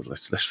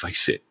 let's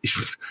face it.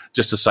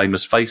 Just the same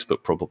as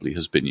Facebook probably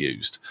has been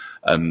used,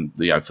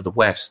 for the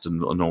West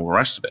and all the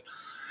rest of it.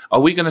 Are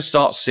we going to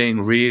start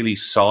seeing really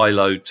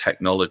siloed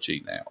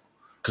technology now?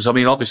 Because,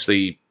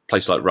 obviously,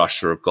 places like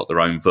Russia have got their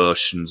own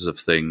versions of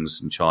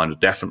things, and China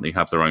definitely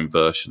have their own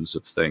versions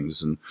of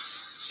things. And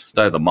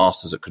they're the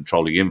masters at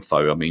controlling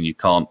info. You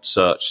can't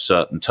search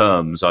certain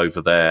terms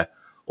over there,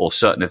 or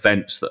certain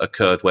events that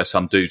occurred where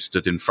some dude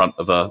stood in front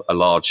of a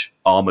large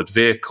armoured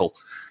vehicle.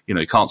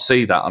 You can't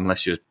see that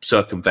unless you're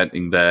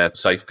circumventing their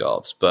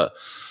safeguards. But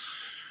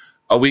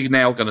are we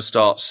now going to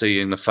start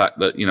seeing the fact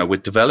that, we're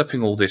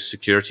developing all this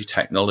security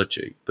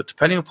technology, but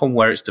depending upon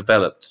where it's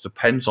developed,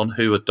 depends on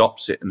who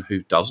adopts it and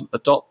who doesn't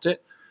adopt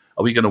it?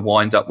 Are we going to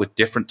wind up with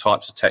different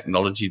types of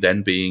technology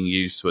then being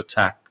used to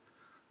attack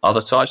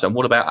other types? And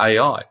what about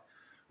AI?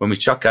 When we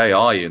chuck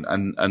AI in,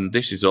 and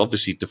this is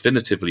obviously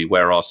definitively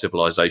where our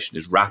civilization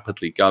is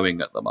rapidly going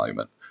at the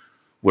moment.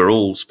 We're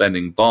all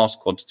spending vast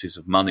quantities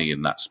of money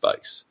in that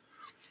space,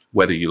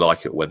 whether you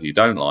like it or whether you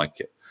don't like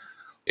it.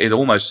 It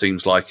almost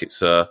seems like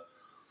it's an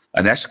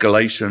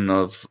escalation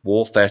of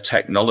warfare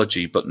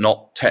technology, but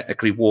not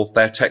technically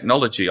warfare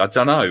technology. I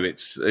don't know.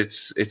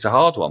 It's a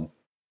hard one.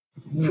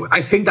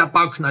 I think that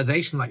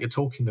balkanization that you're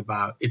talking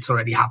about, it's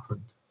already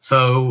happened.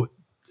 So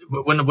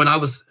when I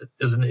was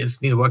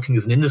working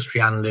as an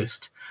industry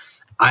analyst,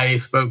 I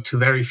spoke to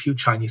very few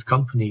Chinese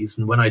companies.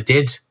 And when I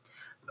did,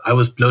 I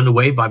was blown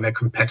away by their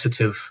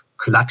competitive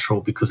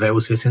collateral, because there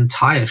was this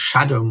entire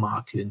shadow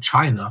market in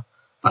China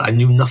that I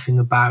knew nothing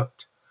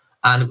about.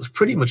 And it was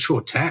pretty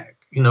mature tech,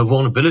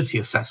 vulnerability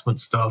assessment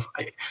stuff,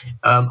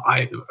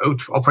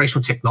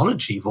 operational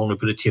technology,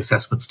 vulnerability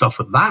assessment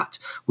stuff at that,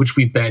 which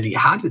we barely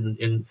had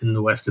in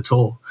the West at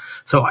all.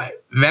 So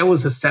there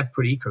was a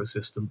separate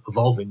ecosystem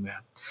evolving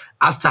there.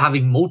 As to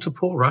having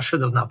multiple, Russia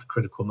doesn't have the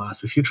critical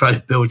mass. If you try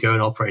to build your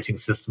own operating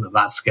system at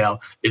that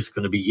scale, it's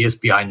going to be years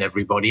behind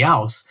everybody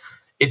else.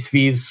 It's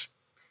these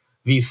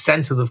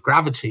centers of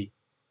gravity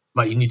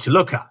that you need to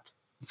look at.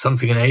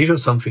 Something in Asia,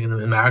 something in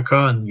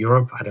America and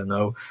Europe. I don't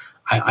know.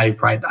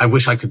 I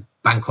wish I could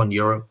bank on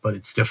Europe, but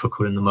it's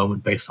difficult in the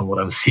moment based on what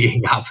I'm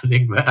seeing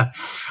happening there.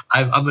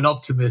 I'm an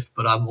optimist,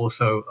 but I'm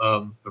also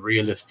a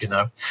realist,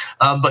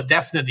 But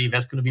definitely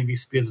there's going to be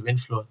these spheres of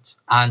influence.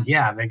 And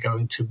yeah, they're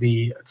going to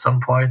be at some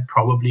point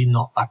probably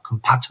not that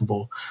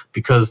compatible,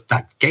 because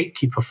that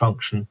gatekeeper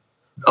function,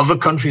 other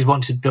countries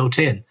want it built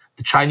in.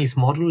 The Chinese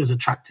model is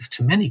attractive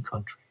to many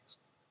countries,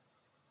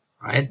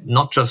 right?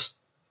 Not just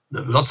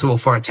lots of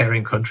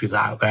authoritarian countries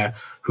out there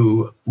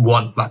who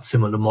want that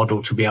similar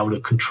model to be able to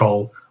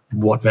control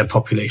what their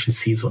population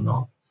sees or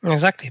not.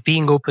 Exactly.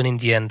 Being open in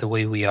the end, the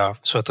way we are,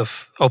 sort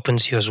of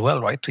opens you as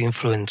well, right, to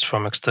influence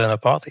from external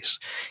parties.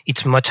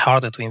 It's much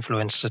harder to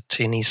influence the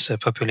Chinese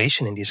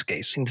population in this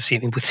case,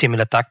 with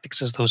similar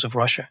tactics as those of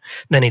Russia,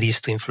 than it is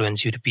to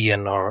influence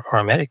European or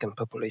American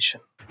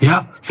population.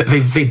 Yeah,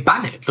 they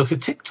ban it. Look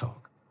at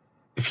TikTok.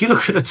 If you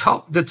look at the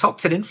top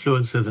 10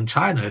 influencers in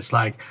China, it's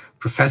like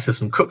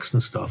professors and cooks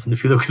and stuff. And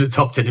if you look at the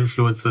top 10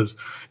 influencers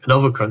in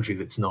other countries,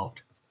 it's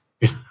not.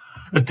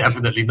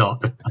 Definitely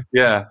not.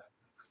 Yeah.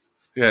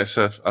 Yeah, it's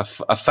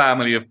a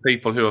family of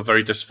people who are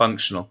very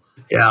dysfunctional.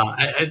 Yeah,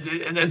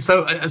 and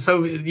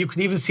so you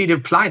can even see it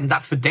applied, and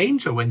that's the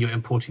danger when you're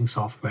importing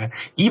software.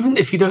 Even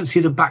if you don't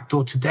see the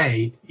backdoor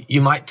today,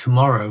 you might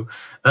tomorrow.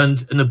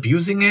 And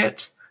abusing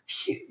it,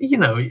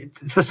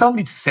 it's for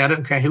somebody to say, I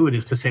don't care who it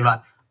is, to say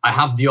that I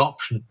have the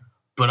option,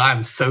 but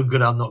I'm so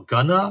good I'm not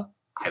gonna.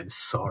 I'm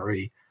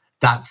sorry.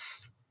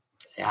 That's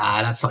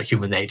not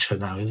human nature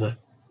now, is it?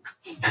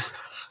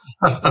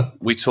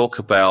 We talk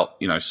about,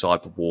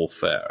 cyber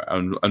warfare,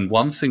 and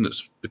one thing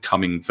that's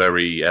becoming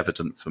very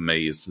evident for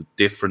me is the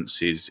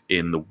differences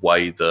in the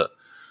way that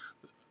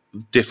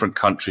different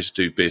countries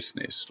do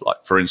business.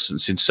 Like, for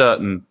instance, in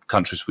certain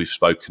countries we've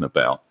spoken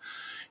about,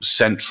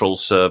 central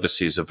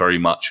services are very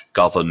much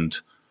governed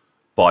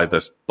by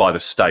the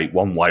state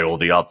one way or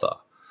the other.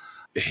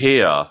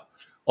 Here,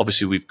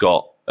 obviously, we've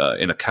got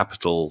in a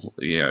capital,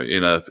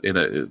 in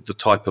the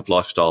type of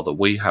lifestyle that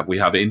we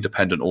have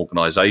independent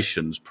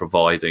organisations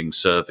providing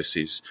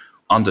services,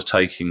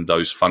 undertaking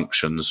those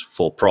functions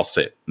for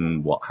profit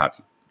and what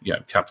have you.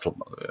 Capital.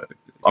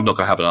 I'm not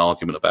going to have an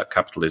argument about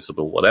capitalism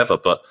or whatever,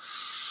 but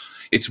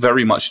it's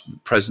very much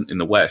present in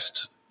the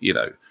West.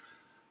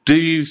 Do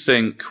you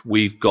think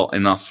we've got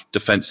enough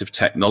defensive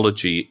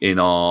technology in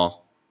our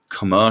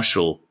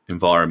commercial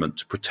environment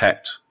to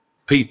protect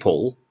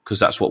people? Because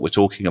that's what we're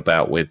talking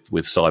about with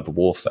cyber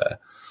warfare,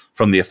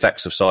 from the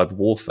effects of cyber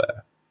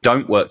warfare.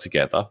 Don't work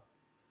together.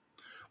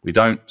 We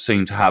don't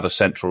seem to have a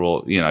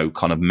central,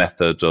 kind of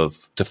method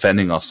of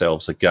defending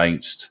ourselves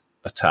against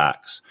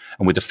attacks.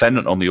 And we're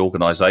dependent on the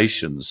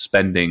organizations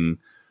spending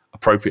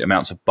appropriate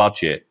amounts of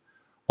budget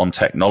on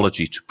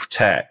technology to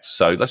protect.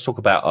 So let's talk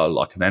about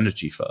like an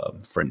energy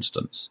firm, for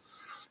instance.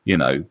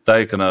 They're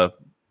going to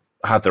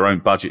have their own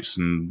budgets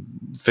and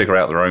figure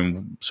out their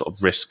own sort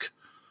of risk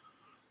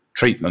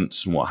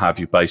treatments and what have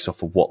you based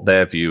off of what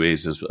their view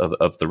is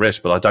of the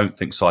risk. But I don't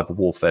think cyber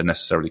warfare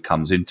necessarily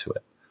comes into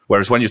it.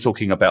 Whereas when you're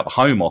talking about the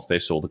Home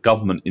Office or the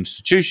government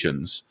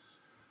institutions,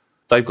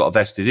 they've got a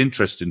vested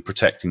interest in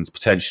protecting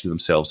potentially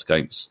themselves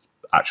against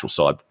actual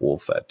cyber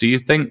warfare. Do you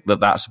think that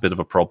that's a bit of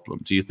a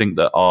problem? Do you think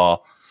that our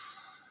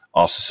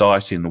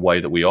society and the way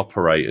that we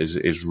operate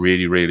is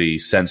really, really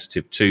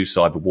sensitive to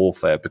cyber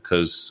warfare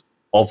because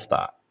of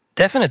that?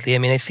 Definitely. I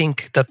mean, I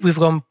think that we've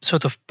gone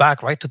sort of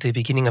back right to the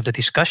beginning of the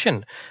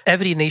discussion.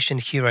 Every nation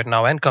here right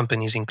now, and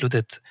companies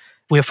included,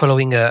 we're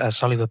following,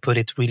 as Oliver put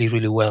it really,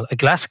 really well, a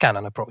glass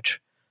cannon approach,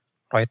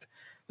 right?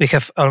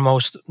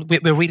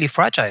 we're really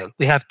fragile.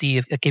 We have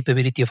the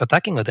capability of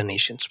attacking other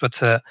nations, but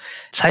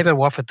cyber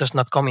warfare does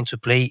not come into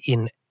play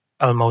in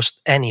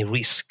almost any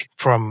risk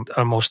from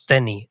almost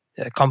any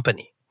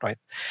company, right?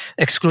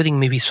 Excluding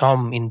maybe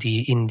some in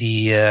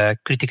the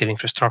critical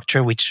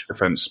infrastructure, which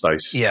defense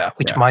space,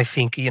 might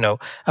think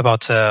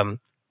about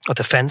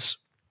defense.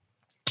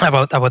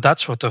 About that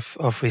sort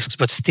of risks,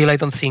 but still, I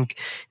don't think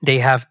they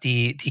have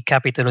the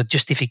capital or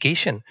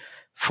justification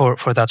for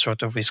that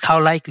sort of risk.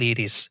 How likely it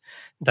is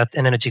that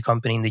an energy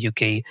company in the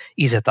UK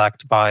is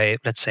attacked by,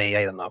 let's say,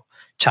 I don't know,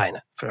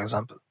 China, for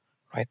example,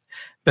 right?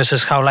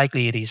 Versus how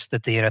likely it is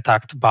that they are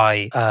attacked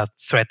by a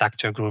threat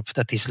actor group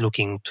that is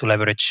looking to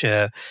leverage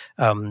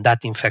that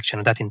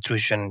infection, that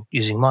intrusion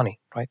using money,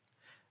 right?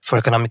 For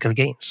economical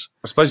gains.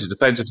 I suppose it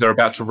depends if they're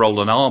about to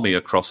roll an army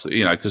across,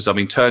 because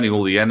turning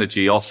all the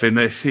energy off in,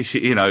 at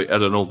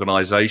an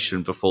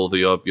organisation before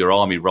your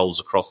army rolls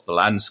across the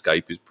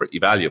landscape is pretty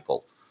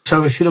valuable.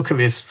 So if you look at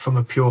this from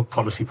a pure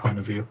policy point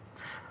of view,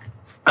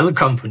 as a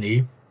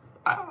company,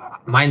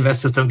 my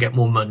investors don't get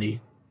more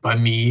money by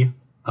me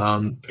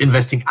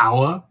investing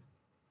our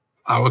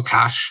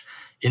cash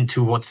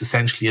into what's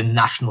essentially a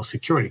national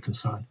security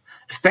concern,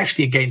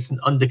 especially against an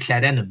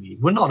undeclared enemy.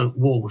 We're not at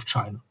war with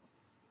China.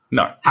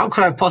 No. How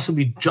could I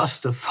possibly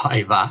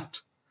justify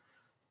that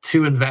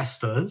to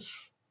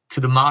investors,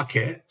 to the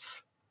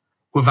markets,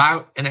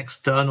 without an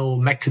external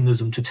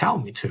mechanism to tell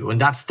me to?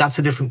 And that's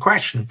a different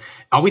question.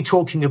 Are we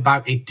talking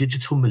about a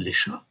digital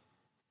militia?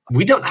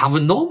 We don't have a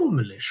normal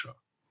militia.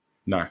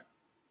 No.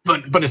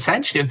 But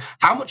essentially,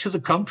 how much as a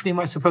company am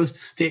I supposed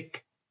to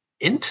stick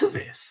into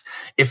this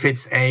if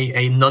it's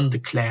a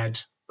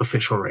non-declared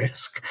official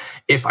risk,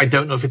 if I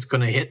don't know if it's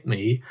going to hit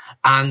me,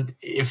 and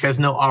if there's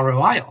no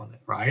ROI on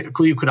it, right?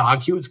 You could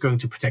argue it's going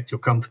to protect your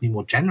company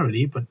more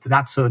generally, but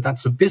that's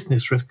a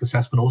business risk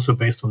assessment also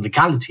based on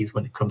legalities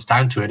when it comes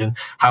down to it and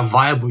how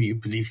viable you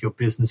believe your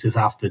business is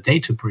after a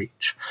data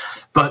breach.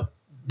 But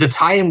the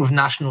tie-in with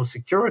national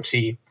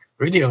security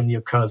really only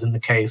occurs in the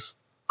case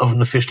of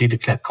an officially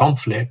declared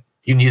conflict.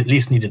 You at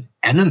least need an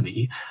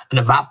enemy. And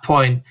at that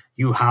point,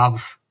 you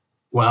have,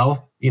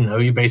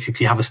 you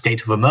basically have a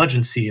state of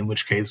emergency, in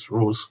which case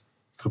rules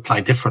apply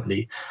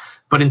differently.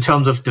 But in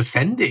terms of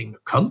defending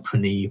a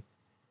company,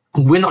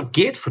 we're not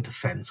geared for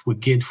defense. We're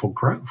geared for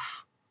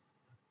growth.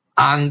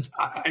 And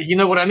you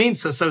know what I mean?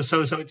 So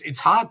it's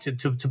hard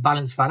to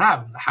balance that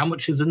out. How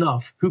much is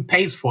enough? Who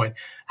pays for it?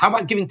 How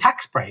about giving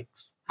tax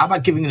breaks? How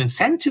about giving an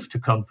incentive to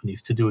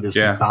companies to do it as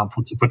an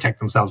example, to protect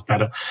themselves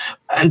better?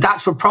 And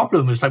that's the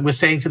problem. It's like we're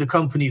saying to the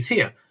companies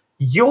here,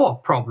 your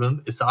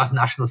problem is our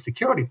national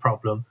security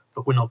problem,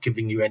 but we're not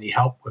giving you any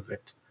help with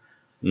it.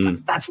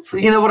 That's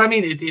you know what I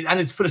mean? And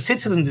it's for the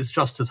citizens, it's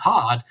just as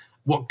hard.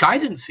 What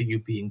guidance are you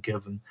being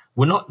given?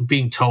 We're not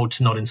being told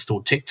to not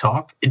install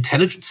TikTok.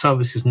 Intelligence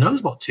services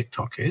knows what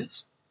TikTok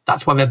is.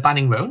 That's why they're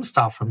banning their own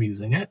staff from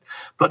using it.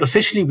 But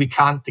officially, we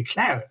can't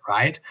declare it,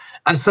 right?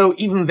 And so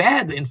even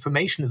there, the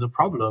information is a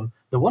problem.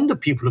 No wonder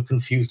people are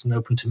confused and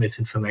open to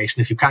misinformation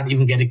if you can't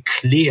even get a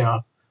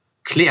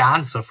clear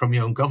answer from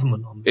your own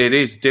government on it. It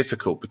is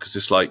difficult because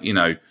it's like,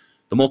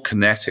 the more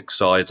kinetic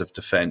side of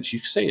defense, you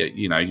see it.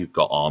 You've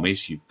got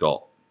armies, you've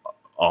got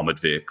armored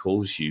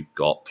vehicles, you've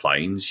got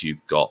planes,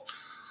 you've got,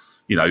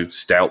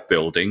 stout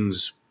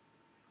buildings,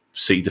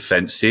 sea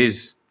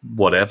defenses,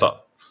 whatever.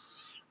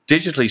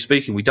 Digitally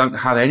speaking, we don't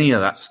have any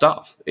of that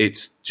stuff.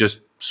 It's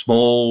just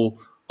small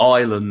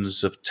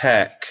islands of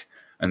tech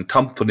and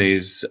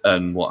companies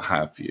and what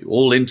have you,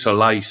 all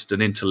interlaced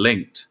and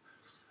interlinked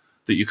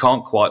that you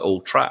can't quite all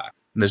track.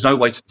 And there's no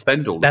way to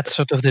defend all That's of it.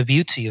 sort of the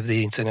beauty of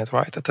the internet,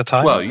 right, at the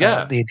time. Well,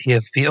 yeah. The idea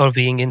of all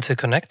being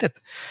interconnected,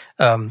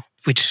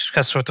 which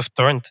has sort of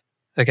turned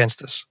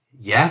against us.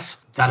 Yes,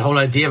 that whole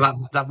idea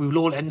that we will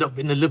all end up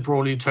in a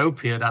liberal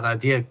utopia, that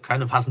idea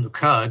kind of hasn't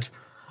occurred.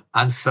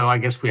 And so I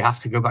guess we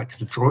have to go back to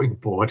the drawing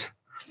board.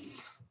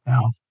 Yeah.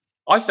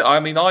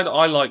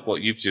 I like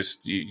what you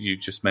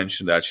just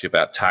mentioned actually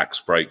about tax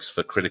breaks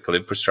for critical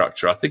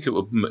infrastructure. I think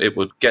it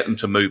would get them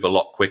to move a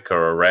lot quicker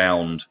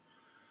around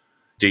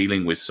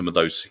dealing with some of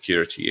those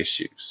security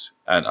issues.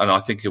 And I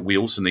think we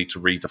also need to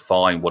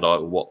redefine what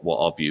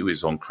our view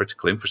is on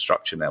critical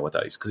infrastructure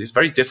nowadays, because it's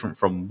very different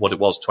from what it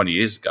was 20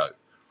 years ago.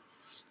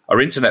 Are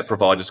internet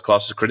providers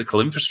classed as critical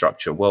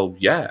infrastructure? Well,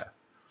 yeah.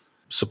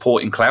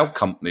 Supporting cloud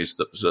companies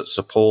that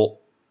support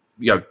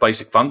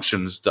basic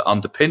functions that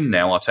underpin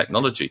now our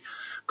technology.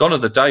 Gone are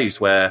the days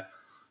where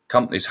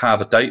companies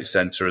have a data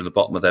center in the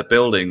bottom of their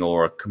building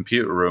or a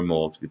computer room,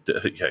 or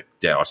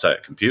dare I say a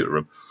computer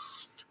room,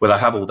 where they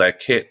have all their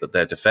kit that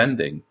they're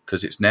defending,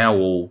 because it's now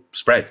all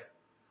spread.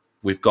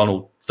 We've gone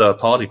all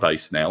third-party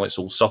based now. It's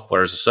all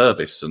software as a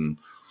service and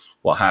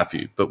what have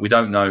you. But we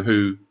don't know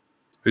who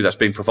that's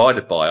being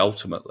provided by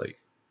ultimately.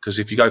 Because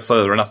if you go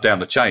further enough down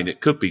the chain, it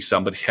could be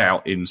somebody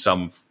out in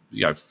some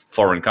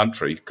foreign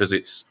country because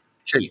it's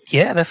cheap.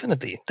 Yeah,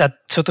 definitely. That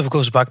sort of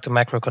goes back to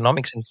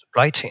macroeconomics and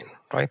supply chain,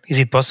 right? Is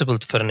it possible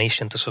for a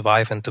nation to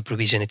survive and to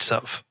provision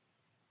itself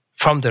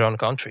from their own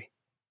country?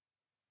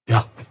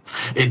 Yeah,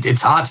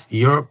 it's hard.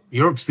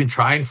 Europe's been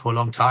trying for a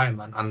long time,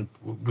 and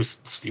we're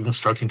even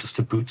struggling just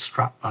to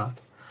bootstrap that.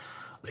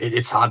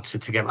 It's hard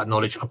to get that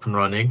knowledge up and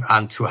running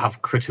and to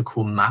have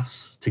critical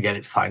mass to get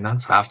it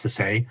financed. I have to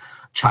say,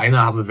 China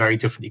have a very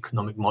different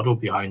economic model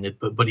behind it.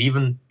 But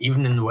even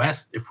in the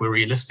West, if we're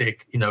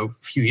realistic, a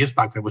few years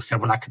back, there were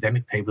several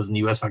academic papers in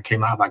the US that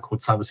came out that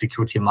called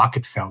cybersecurity and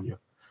market failure,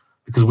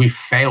 because we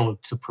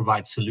failed to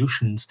provide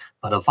solutions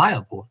that are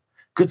viable.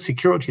 Good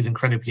security is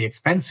incredibly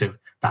expensive.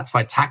 That's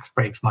why tax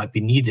breaks might be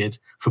needed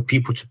for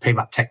people to pay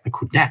that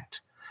technical debt.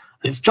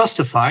 It's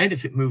justified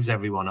if it moves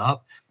everyone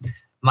up.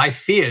 My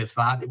fear is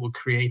that it will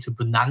create a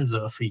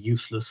bonanza for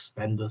useless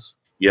vendors.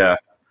 Yeah.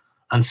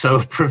 And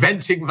so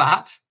preventing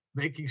that,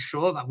 making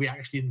sure that we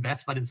actually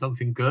invest that in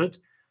something good,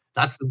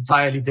 that's an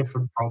entirely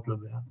different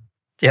problem.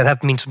 Yeah,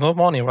 that means more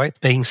money, right?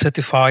 Being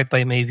certified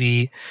by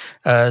maybe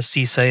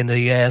CISA in the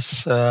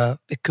US,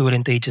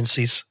 equivalent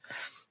agencies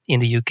in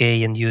the UK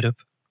and Europe.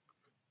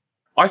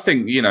 I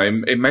think,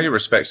 in many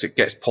respects, it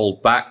gets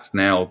pulled back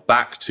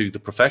to the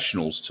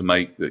professionals to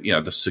make,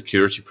 the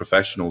security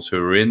professionals who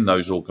are in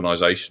those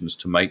organizations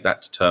to make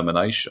that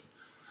determination,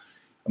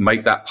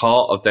 make that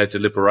part of their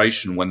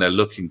deliberation when they're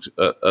looking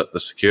at the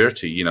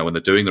security, when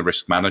they're doing the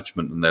risk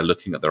management and they're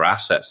looking at their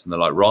assets and they're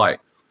like, right,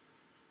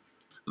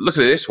 look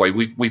at it this way.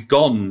 We've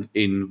gone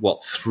in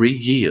 3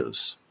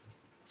 years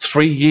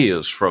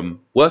from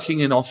working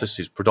in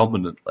offices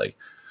predominantly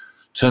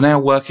to now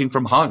working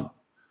from home.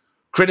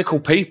 Critical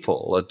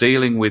people are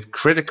dealing with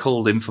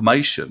critical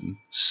information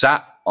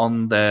sat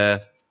in their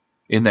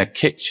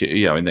kitchen,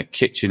 in their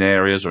kitchen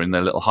areas or in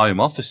their little home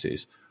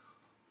offices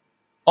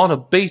on a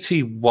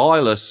BT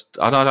wireless.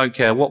 And I don't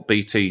care what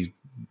BT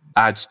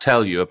ads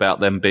tell you about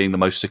them being the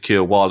most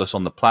secure wireless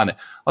on the planet.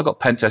 I got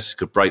pen testers who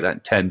could break that in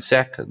 10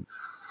 seconds.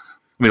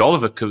 I mean,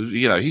 Oliver,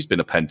 he's been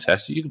a pen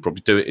tester. You can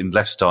probably do it in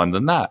less time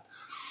than that.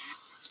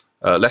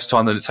 Less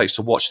time than it takes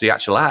to watch the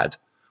actual ad.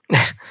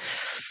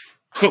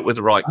 With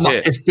the right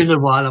kit. It's been a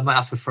while. I might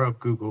have to throw up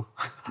Google.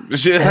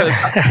 Yeah.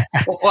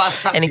 Or ask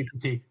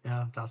ChatGPT.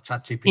 Yeah, that's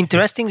ChatGPT.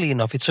 Interestingly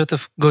enough, it sort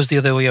of goes the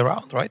other way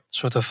around, right?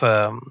 Sort of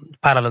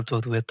parallel to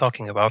what we're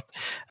talking about.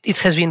 It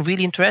has been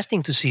really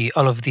interesting to see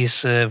all of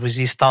these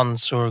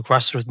resistance or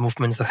grassroots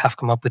movements that have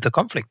come up with the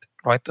conflict,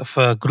 right?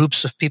 Of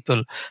groups of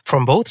people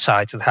from both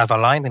sides that have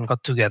aligned and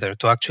got together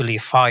to actually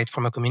fight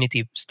from a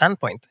community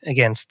standpoint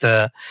against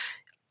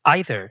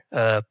either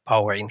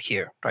power in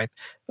here, right?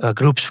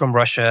 Groups from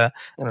Russia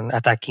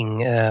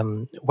attacking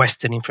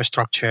Western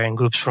infrastructure, and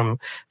groups from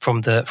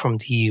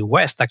the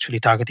West actually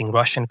targeting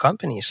Russian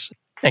companies.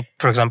 Like,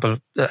 for example,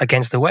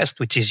 against the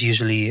West, which is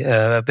usually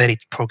very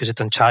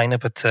focused on China,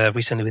 but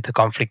recently with the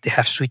conflict, they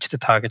have switched the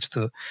targets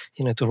to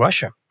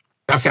Russia.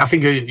 I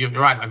think you're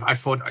right.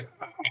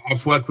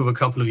 I've worked with a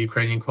couple of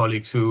Ukrainian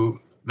colleagues who.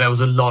 There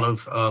was a lot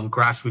of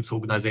grassroots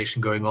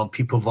organization going on,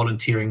 people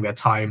volunteering their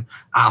time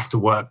after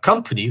work,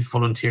 companies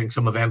volunteering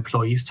some of their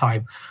employees'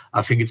 time.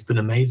 I think it's been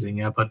amazing.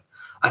 Yeah, but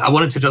I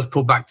wanted to just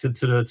pull back to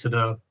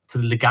the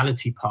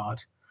legality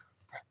part.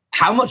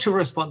 How much of a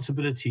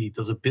responsibility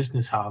does a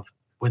business have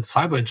when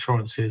cyber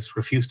insurances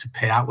refuse to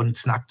pay out when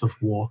it's an act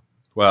of war?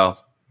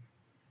 Well,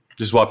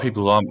 this is why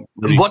people aren't.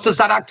 Really... What does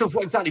that act of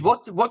war exactly?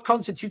 What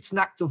constitutes an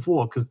act of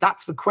war? Because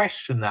that's the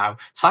question now.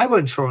 Cyber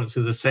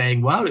insurances are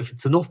saying, well, if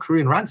it's a North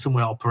Korean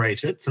ransomware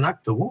operator, it's an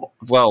act of war.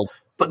 Well,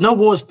 but no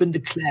war has been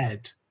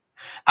declared,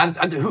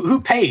 and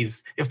who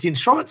pays if the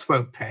insurance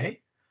won't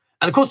pay?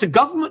 And of course, the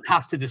government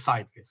has to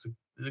decide this.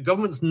 The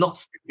government's not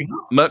stepping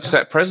up. Merck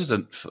set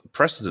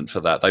precedent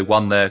for that. They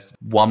won their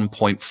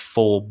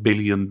 $1.4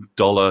 billion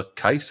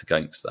case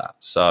against that.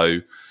 So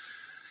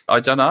I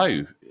don't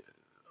know.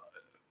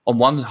 On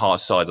one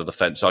side of the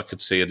fence, I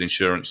could see an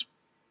insurance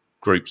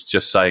group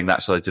just saying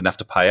that so they didn't have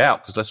to pay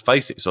out, because let's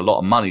face it, it's a lot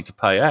of money to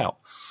pay out.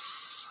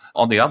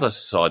 On the other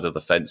side of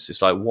the fence,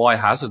 it's like, why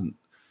hasn't,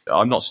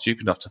 I'm not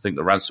stupid enough to think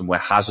that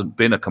ransomware hasn't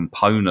been a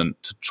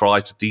component to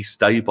try to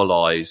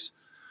destabilize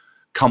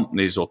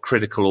companies or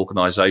critical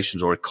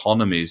organizations or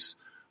economies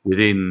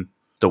within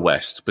the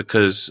West,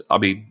 because, I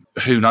mean,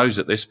 who knows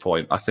at this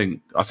point? I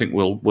think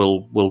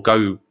we'll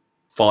go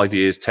 5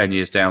 years, 10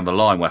 years down the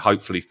line where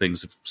hopefully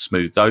things have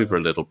smoothed over a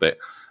little bit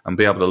and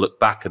be able to look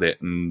back at it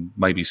and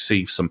maybe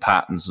see some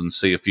patterns and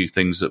see a few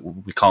things that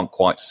we can't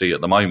quite see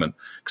at the moment,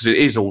 because it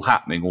is all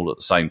happening all at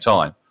the same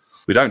time.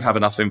 We don't have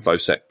enough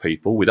InfoSec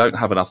people. We don't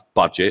have enough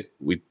budget.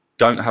 We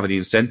don't have any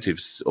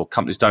incentives, or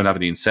companies don't have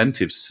any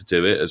incentives to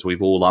do it, as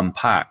we've all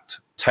unpacked.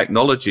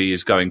 Technology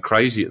is going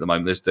crazy at the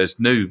moment. There's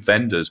new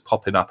vendors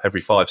popping up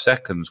every 5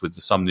 seconds with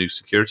some new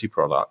security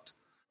product.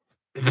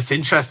 It's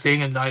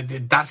interesting, and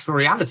that's the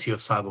reality of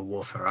cyber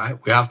warfare, right?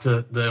 We have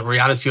the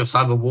reality of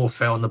cyber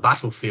warfare on the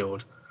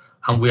battlefield,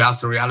 and we have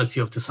the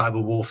reality of the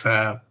cyber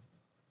warfare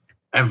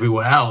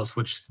everywhere else,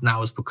 which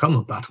now has become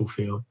a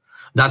battlefield.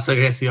 That's, I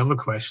guess, the other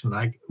question.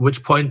 Like,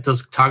 which point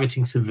does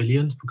targeting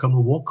civilians become a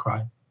war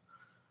crime?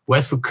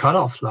 Where's the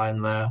cutoff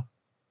line there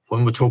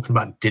when we're talking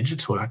about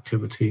digital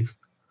activities?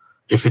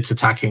 If it's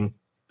attacking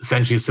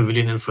essentially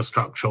civilian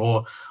infrastructure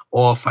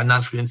or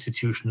financial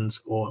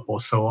institutions or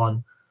so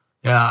on.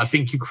 Yeah, I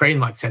think Ukraine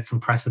might set some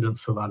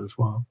precedents for that as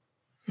well.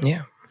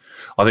 Yeah.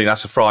 I think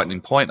that's a frightening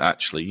point,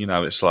 actually.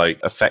 It's like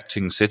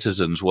affecting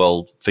citizens.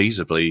 Well,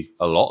 feasibly,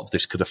 a lot of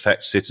this could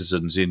affect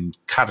citizens in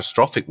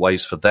catastrophic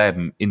ways for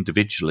them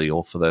individually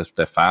or for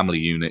their family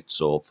units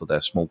or for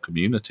their small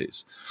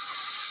communities.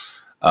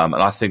 And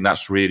I think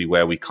that's really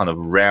where we kind of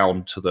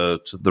round to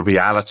the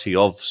reality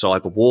of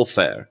cyber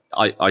warfare.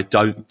 I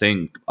don't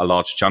think a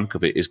large chunk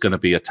of it is going to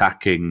be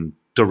attacking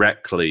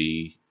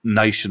directly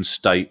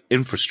nation-state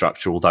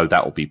infrastructure, although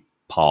that will be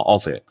part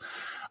of it.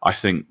 I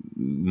think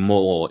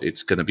more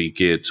it's going to be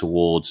geared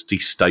towards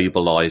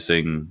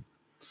destabilizing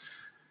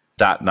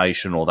that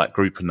nation or that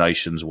group of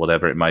nations,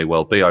 whatever it may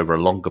well be, over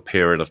a longer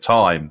period of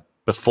time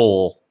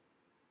before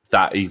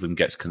that even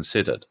gets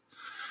considered.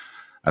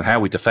 And how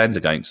we defend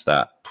against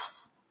that,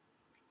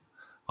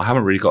 I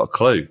haven't really got a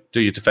clue.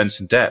 Do your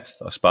defense in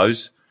depth, I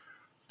suppose.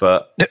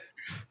 But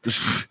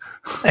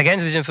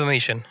against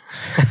disinformation.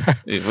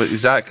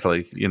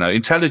 Exactly.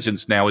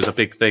 Intelligence now is a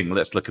big thing.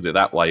 Let's look at it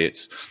that way.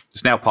 It's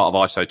now part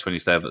of ISO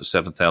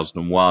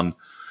 27001.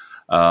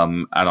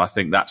 And I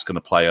think that's going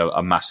to play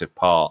a massive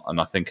part. And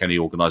I think any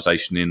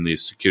organization in the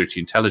security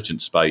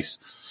intelligence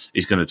space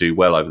is going to do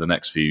well over the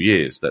next few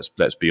years.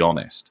 Let's be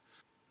honest.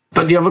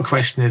 But the other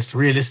question is,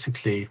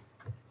 realistically,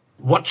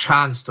 what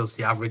chance does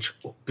the average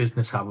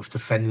business have of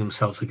defending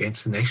themselves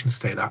against a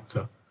nation-state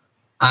actor?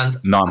 And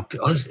none. I'll be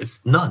honest,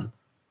 it's none.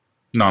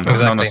 None.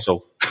 Exactly. None at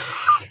all.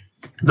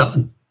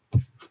 None.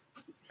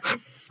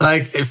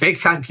 Like, if they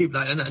can't keep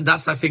that, and I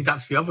think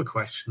that's the other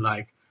question.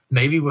 Like,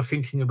 maybe we're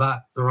thinking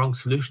about the wrong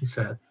solution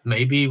set.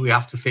 Maybe we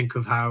have to think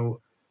of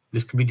how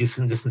this could be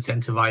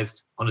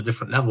disincentivized on a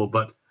different level.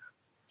 But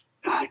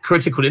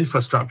critical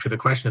infrastructure, the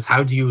question is,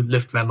 how do you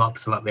lift them up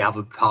so that they have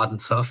a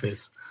hardened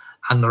surface?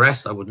 And the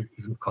rest I wouldn't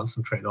even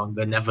concentrate on.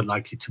 They're never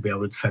likely to be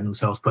able to defend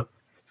themselves. But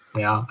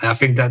yeah, I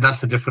think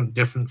that's a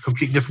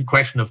completely different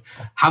question of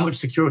how much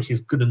security is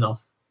good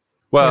enough.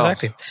 Well,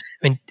 exactly.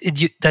 I mean,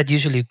 that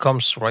usually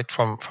comes right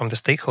from the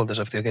stakeholders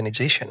of the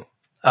organization.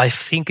 I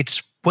think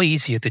it's way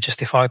easier to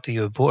justify to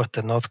your board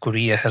that North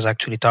Korea has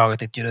actually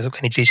targeted your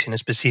organization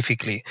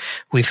specifically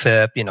with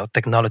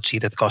technology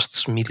that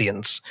costs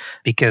millions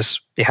because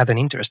they had an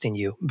interest in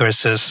you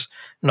versus,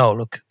 no,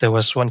 look, there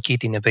was one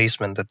kid in a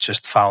basement that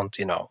just found,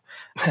 an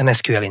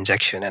SQL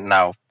injection and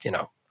now,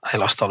 I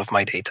lost all of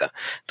my data.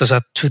 Those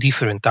are two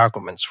different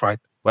arguments, right?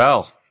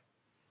 Well,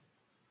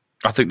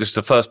 I think this is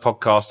the first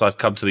podcast I've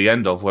come to the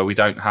end of where we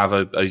don't have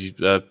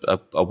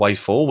a way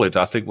forward.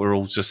 I think we're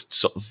all just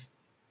sort of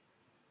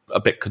a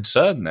bit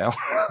concerned now.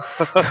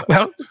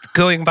 Well,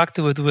 going back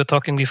to what we were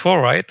talking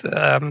before, right?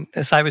 The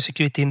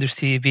cybersecurity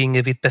industry being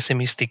a bit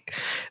pessimistic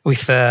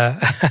with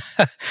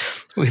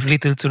with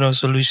little to no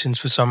solutions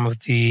for some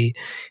of the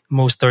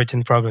most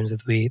urgent problems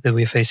that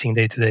we're facing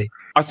day to day.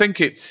 I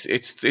think it's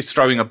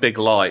throwing a big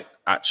light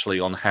actually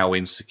on how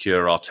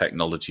insecure our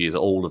technology is.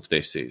 All of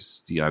this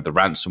is, the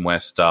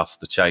ransomware stuff,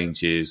 the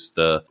changes,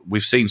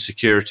 we've seen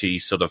security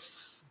sort of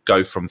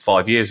go from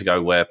 5 years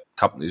ago where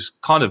companies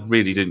kind of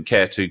really didn't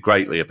care too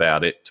greatly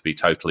about it, to be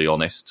totally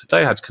honest.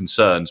 They had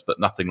concerns,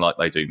 but nothing like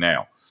they do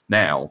now.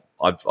 Now,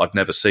 I've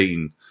never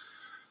seen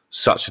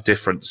such a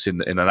difference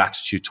in an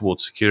attitude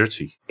towards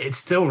security. It's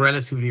still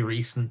relatively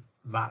recent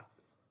that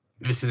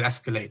this has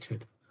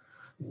escalated.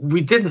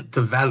 We didn't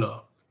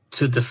develop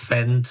to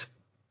defend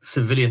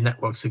civilian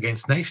networks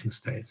against nation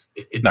states.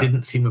 It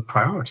didn't seem a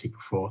priority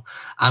before.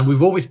 And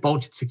we've always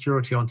bolted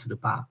security onto the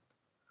back.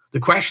 The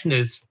question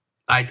is,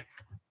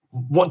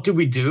 what do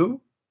we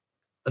do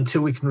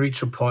until we can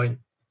reach a point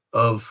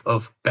of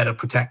better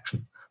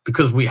protection?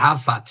 Because we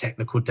have that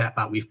technical debt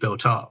that we've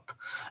built up.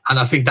 And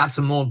I think that's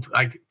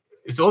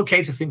it's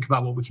okay to think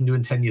about what we can do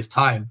in 10 years'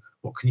 time.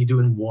 What can you do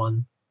in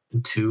 1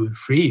 and 2 and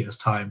 3 years'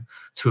 time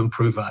to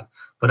improve that?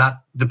 But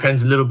that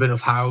depends a little bit of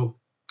how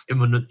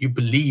imminent you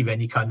believe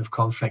any kind of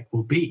conflict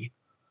will be,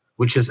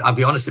 which is, I'll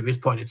be honest, at this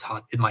point, it's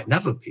hard. It might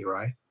never be,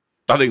 right?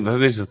 I think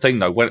that is the thing,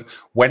 though.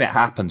 When it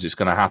happens, it's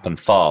going to happen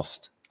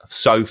fast.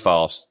 So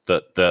fast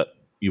that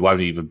you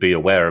won't even be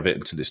aware of it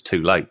until it's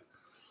too late.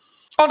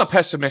 On a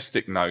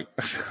pessimistic note,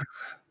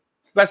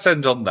 let's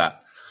end on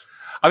that.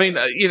 I mean,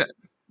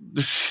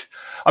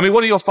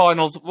 what are your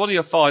final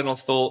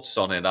thoughts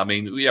on it? I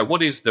mean,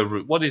 what is the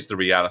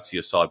reality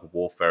of cyber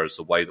warfare as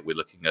the way that we're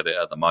looking at it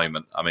at the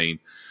moment? I mean,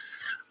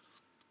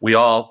 we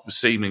are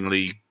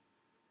seemingly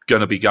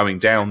going to be going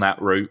down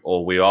that route,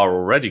 or we are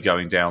already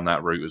going down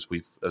that route as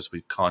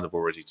we've kind of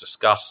already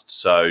discussed.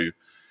 So,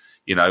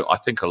 I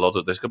think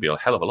there's going to be a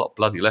hell of a lot of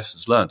bloody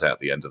lessons learned out at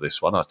the end of this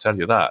one, I'll tell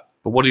you that.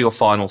 But what are your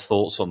final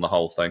thoughts on the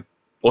whole thing?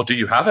 Or do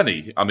you have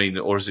any? I mean,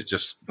 or is it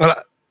just...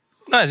 Well,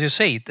 as you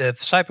say, the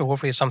cyber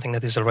warfare is something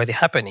that is already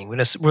happening.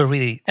 We're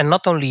really, and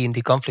not only in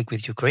the conflict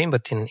with Ukraine,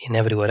 but in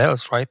everywhere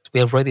else, right?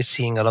 We're already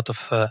seeing a lot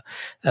of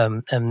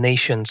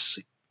nations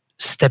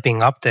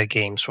stepping up their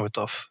game sort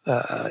of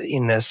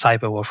in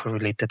cyber warfare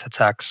related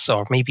attacks,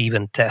 or maybe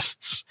even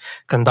tests,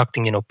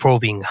 conducting,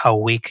 probing how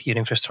weak your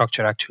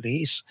infrastructure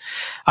actually is.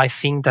 I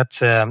think that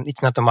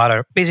it's not a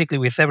matter, basically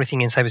with everything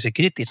in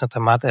cybersecurity, it's not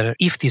a matter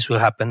if this will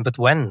happen, but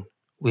when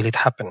will it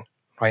happen,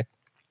 right?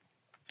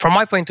 From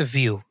my point of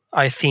view,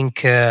 I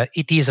think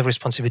it is a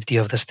responsibility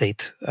of the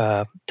state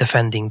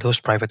defending those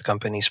private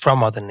companies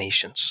from other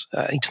nations.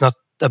 It's not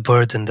a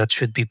burden that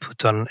should be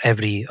put on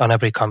every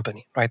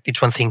company, right?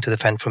 It's one thing to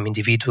defend from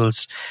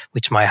individuals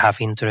which might have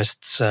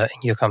interests in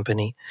your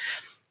company,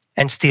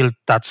 and still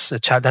that's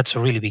a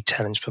really big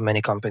challenge for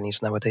many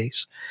companies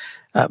nowadays.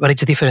 But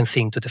it's a different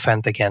thing to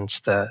defend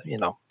against,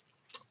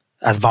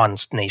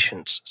 advanced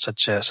nations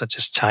such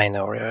as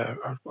China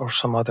or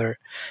some other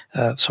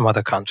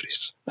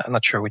countries. I'm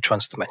not sure which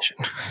ones to mention.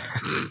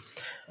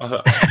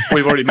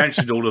 We've already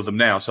mentioned all of them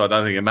now, so I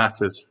don't think it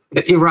matters.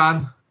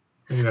 Iran.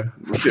 Yeah.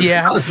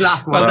 That was the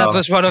last one. Well, that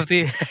was one of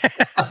the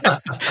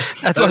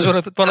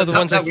one of the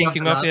ones I'm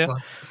thinking of. Yeah.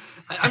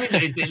 I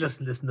mean,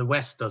 listen. The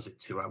West does it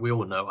too. Right? We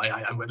all know.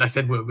 I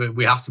said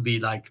we have to be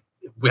like,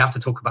 we have to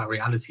talk about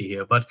reality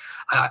here. But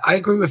I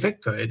agree with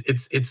Victor.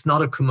 It's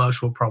not a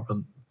commercial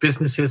problem.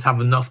 Businesses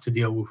have enough to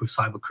deal with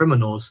cyber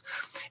criminals.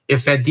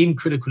 If they're deemed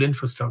critical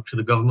infrastructure,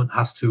 the government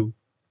has to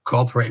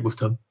cooperate with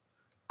them,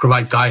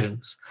 provide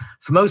guidance.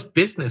 For most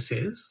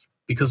businesses,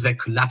 because they're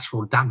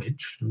collateral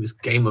damage in this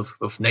game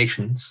of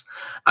nations,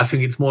 I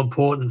think it's more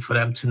important for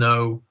them to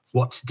know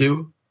what to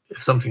do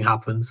if something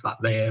happens, that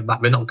they're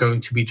not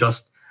going to be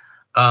just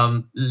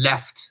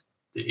left,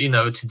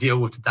 to deal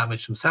with the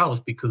damage themselves,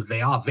 because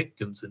they are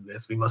victims in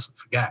this. We mustn't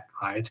forget,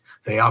 right?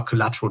 They are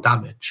collateral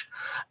damage.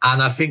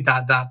 And I think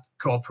that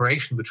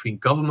cooperation between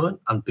government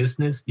and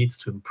business needs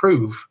to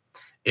improve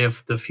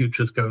if the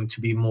future is going to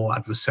be more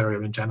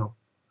adversarial in general.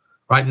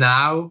 Right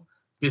now,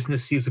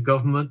 business sees the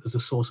government as a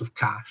source of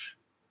cash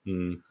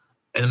in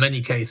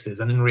many cases.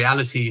 And in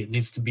reality, it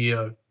needs to be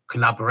a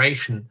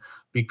collaboration,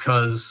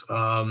 because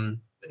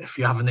if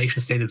you have a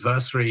nation-state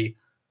adversary,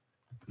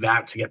 they're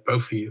out to get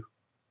both of you.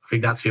 I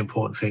think that's the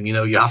important thing.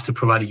 You have to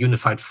provide a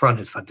unified front.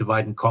 It's that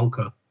divide and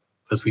conquer,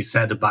 as we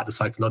said about the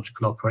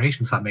psychological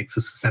operations, that makes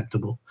us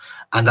susceptible.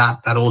 And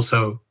that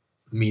also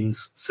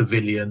means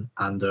civilian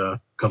and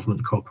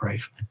government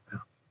cooperation. Yeah.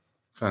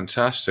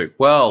 Fantastic.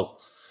 Well,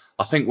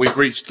 I think we've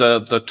reached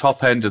the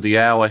top end of the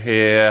hour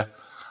here.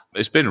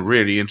 It's been a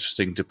really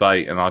interesting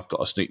debate, and I've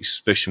got a sneaky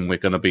suspicion we're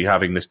going to be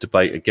having this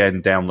debate again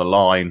down the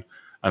line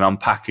and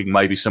unpacking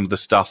maybe some of the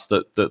stuff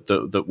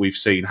that we've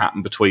seen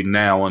happen between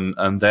now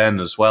and then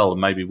as well.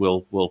 And maybe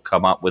we'll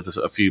come up with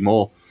a few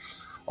more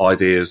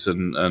ideas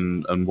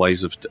and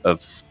ways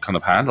of kind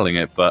of handling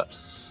it. But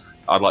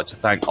I'd like to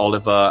thank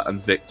Oliver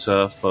and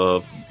Victor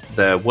for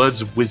their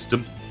words of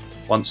wisdom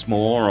once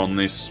more on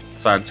this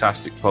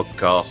fantastic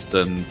podcast,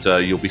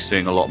 and you'll be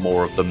seeing a lot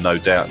more of them, no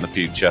doubt, in the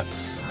future,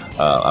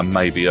 and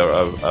maybe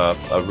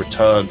a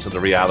return to the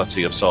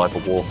reality of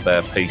cyber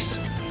warfare piece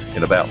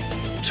in about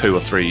 2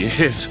 or 3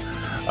 years,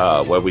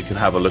 where we can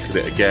have a look at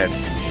it again.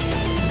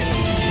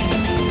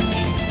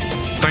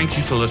 Thank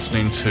you for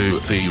listening to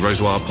the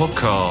Rosewire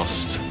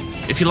podcast.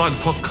 If you like the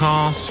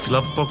podcast, if you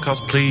love the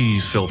podcast,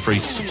 please feel free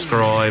to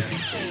subscribe.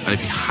 And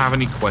if you have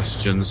any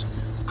questions,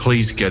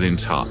 please get in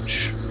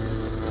touch.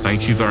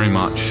 Thank you very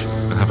much,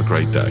 and have a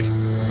great day.